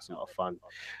podcast because that's a lot of fun.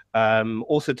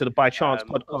 Also to the By Chance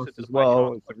podcast as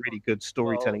well. It's a really good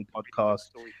storytelling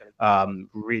podcast.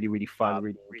 Really, really fun,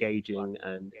 really engaging,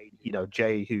 and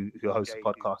Jay, who hosts the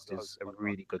podcast, is a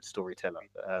really good storyteller.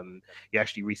 He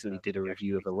actually recently did a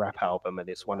review of a rap album, and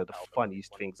it's one of the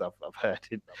funniest things I've heard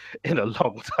in a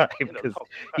long time because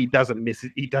he doesn't mince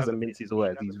his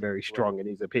words. He's very strong in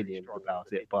his opinion about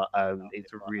it, but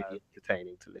it's really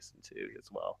entertaining to listen to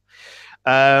as well.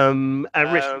 And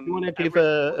Rich, do you want to give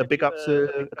a big up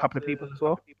to a couple of people as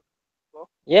well?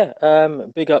 Yeah,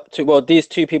 big up to, well, these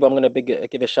two people I'm going to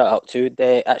give a shout out to.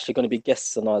 They're actually going to be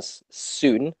guests on us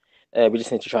soon. We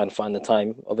just need to try and find the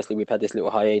time. Obviously, we've had this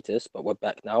little hiatus, but we're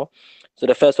back now. So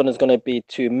the first one is going to be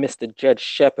to Mr. Jed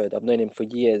Shepherd. I've known him for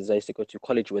years. I used to go to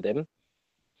college with him.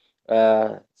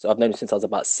 So I've known him since I was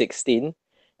about 16.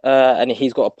 And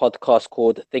he's got a podcast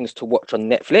called Things to Watch on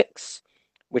Netflix,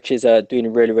 which is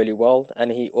doing really, really well.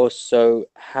 And he also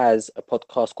has a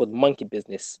podcast called Monkey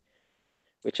Business,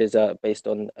 which is based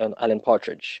on Alan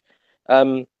Partridge.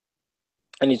 And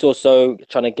he's also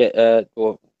trying to get,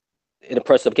 or in the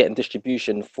process of getting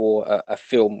distribution for a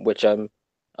film, which I'm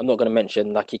not going to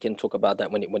mention. Like, he can talk about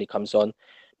that when he comes on.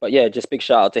 But yeah, just big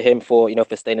shout out to him for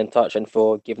for staying in touch and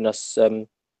for giving us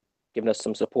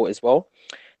some support as well.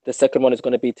 The second one is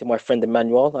going to be to my friend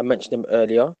Emmanuel. I mentioned him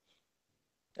earlier.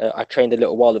 I trained a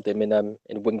little while with him in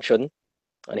Wing Chun,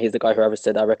 and he's the guy who ever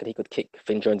said I reckon he could kick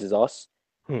Finn Jones's ass.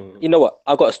 You know what?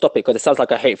 I've got to stop it because it sounds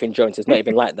like I hate Finn Jones. It's not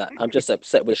even like that. I'm just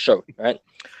upset with the show, right?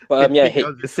 But yeah, Finn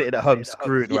Jones is sitting at home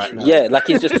screwed right now. Yeah, like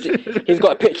he's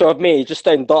got a picture of me. He's just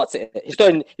throwing darts at it. He's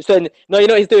throwing. No, you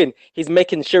know what he's doing? He's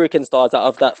making shuriken stars out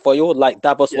of that foil, like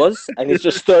Davos was, and he's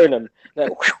just throwing them.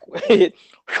 Like,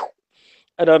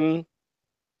 and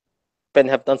Ben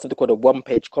have done something called a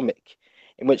one-page comic,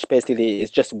 in which basically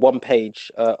it's just one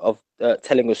page of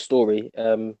telling a story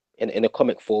in a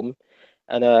comic form.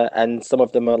 And some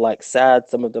of them are like sad,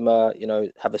 some of them are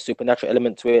have a supernatural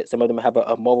element to it, some of them have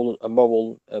a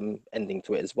moral ending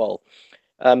to it as well.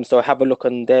 So have a look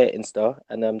on their Insta,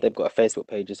 and they've got a Facebook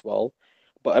page as well.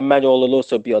 But Emmanuel will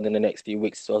also be on in the next few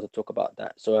weeks as well to talk about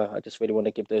that. So I just really want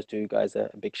to give those two guys a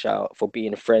big shout out for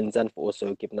being friends and for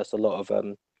also giving us a lot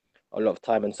of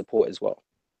time and support as well.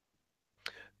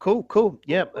 Cool.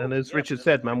 Yeah, and as Richard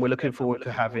said, man, we're looking forward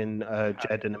to having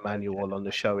Jed and Emmanuel on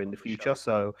the show in the future.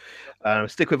 So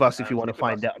stick with us if you want to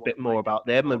find out a bit more about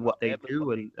them and what they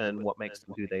do and what makes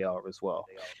them who they are as well.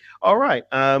 All right.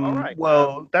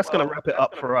 Well, that's going to wrap it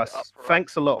up for us.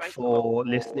 Thanks a lot for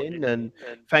listening, and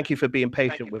thank you for being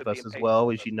patient with us as well.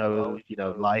 As you know,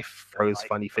 life throws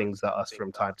funny things at us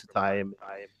from time to time.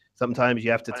 Sometimes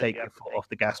you have to take your foot off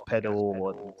the gas pedal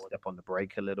or step on the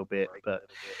brake a little bit, but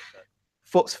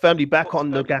foot's firmly back on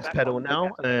the gas pedal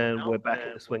now, and we're back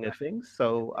in the swing of things.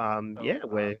 So yeah,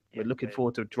 we're looking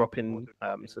forward to dropping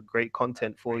some great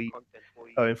content for you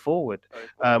going forward.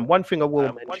 One thing I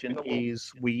will mention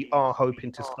is we are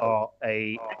hoping to start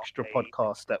a extra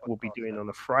podcast that we'll be doing on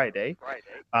a Friday.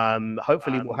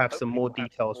 Hopefully we'll have some more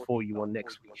details for you on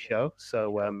next week's show.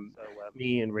 So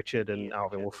me and Richard and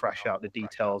Alvin will thrash out the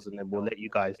details, and then we'll let you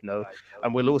guys know.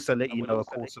 And we'll also let you know, of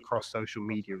course, across social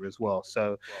media as well.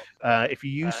 So if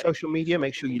you use social media,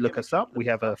 make sure you look us up. We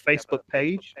have a Facebook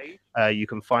page. You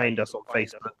can find us on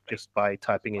Facebook just by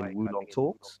typing in Wulong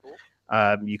Talks.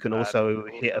 You can also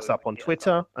hit us up on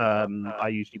Twitter. I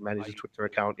usually manage a Twitter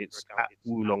account. It's at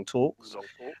Wulong Talks.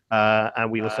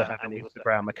 And we also have an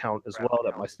Instagram account as well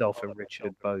that myself and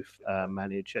Richard both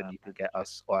manage, and you can get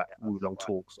us at Wulong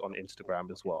Talks on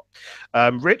Instagram as well.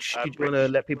 Rich, did you want to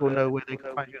let people know where they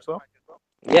can find you as well?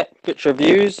 Yeah, Rich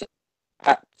Reviews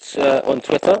on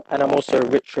Twitter, and I'm also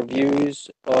Rich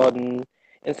Reviews on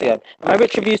Instagram. Am I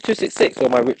Rich Reviews 266 or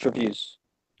am I Rich Reviews?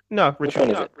 No, Which one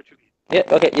is it? Yeah,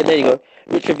 okay, yeah, there you go.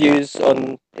 Rich Reviews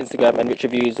on Instagram and Rich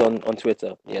Reviews on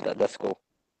Twitter. Yeah, that's cool.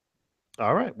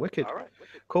 All right, wicked.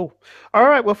 Cool. All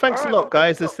right, well, thanks a lot,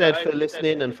 guys, as said, for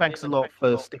listening, and thanks a lot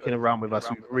for sticking around with us.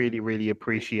 We really, really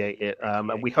appreciate it.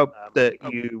 And we hope that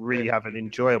you really have an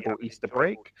enjoyable Easter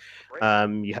break.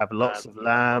 You have lots of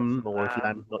lamb, or if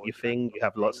lamb's not your thing, you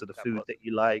have lots of the food that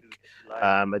you like,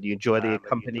 and you enjoy the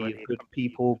company of good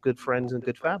people, good friends, and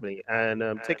good family. And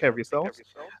take care of yourselves.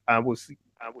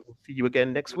 we'll see you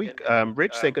again next week.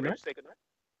 Rich, say good night.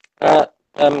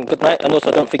 Good night, and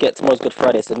also don't forget tomorrow's Good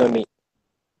Friday, so no meat.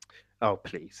 Oh,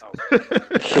 please.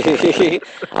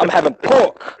 I'm having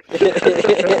pork.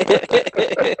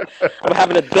 I'm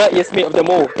having the dirtiest meat of them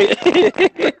all.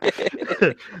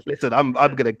 Listen, I'm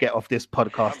gonna get off this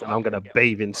podcast and I'm gonna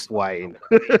bathe in swine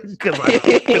because I'm a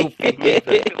filthy heathen.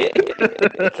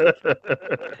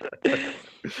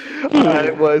 All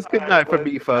right, well, it's good night from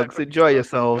me, folks. Enjoy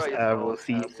yourselves, and we'll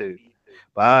see you soon.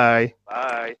 Bye.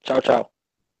 Ciao, ciao.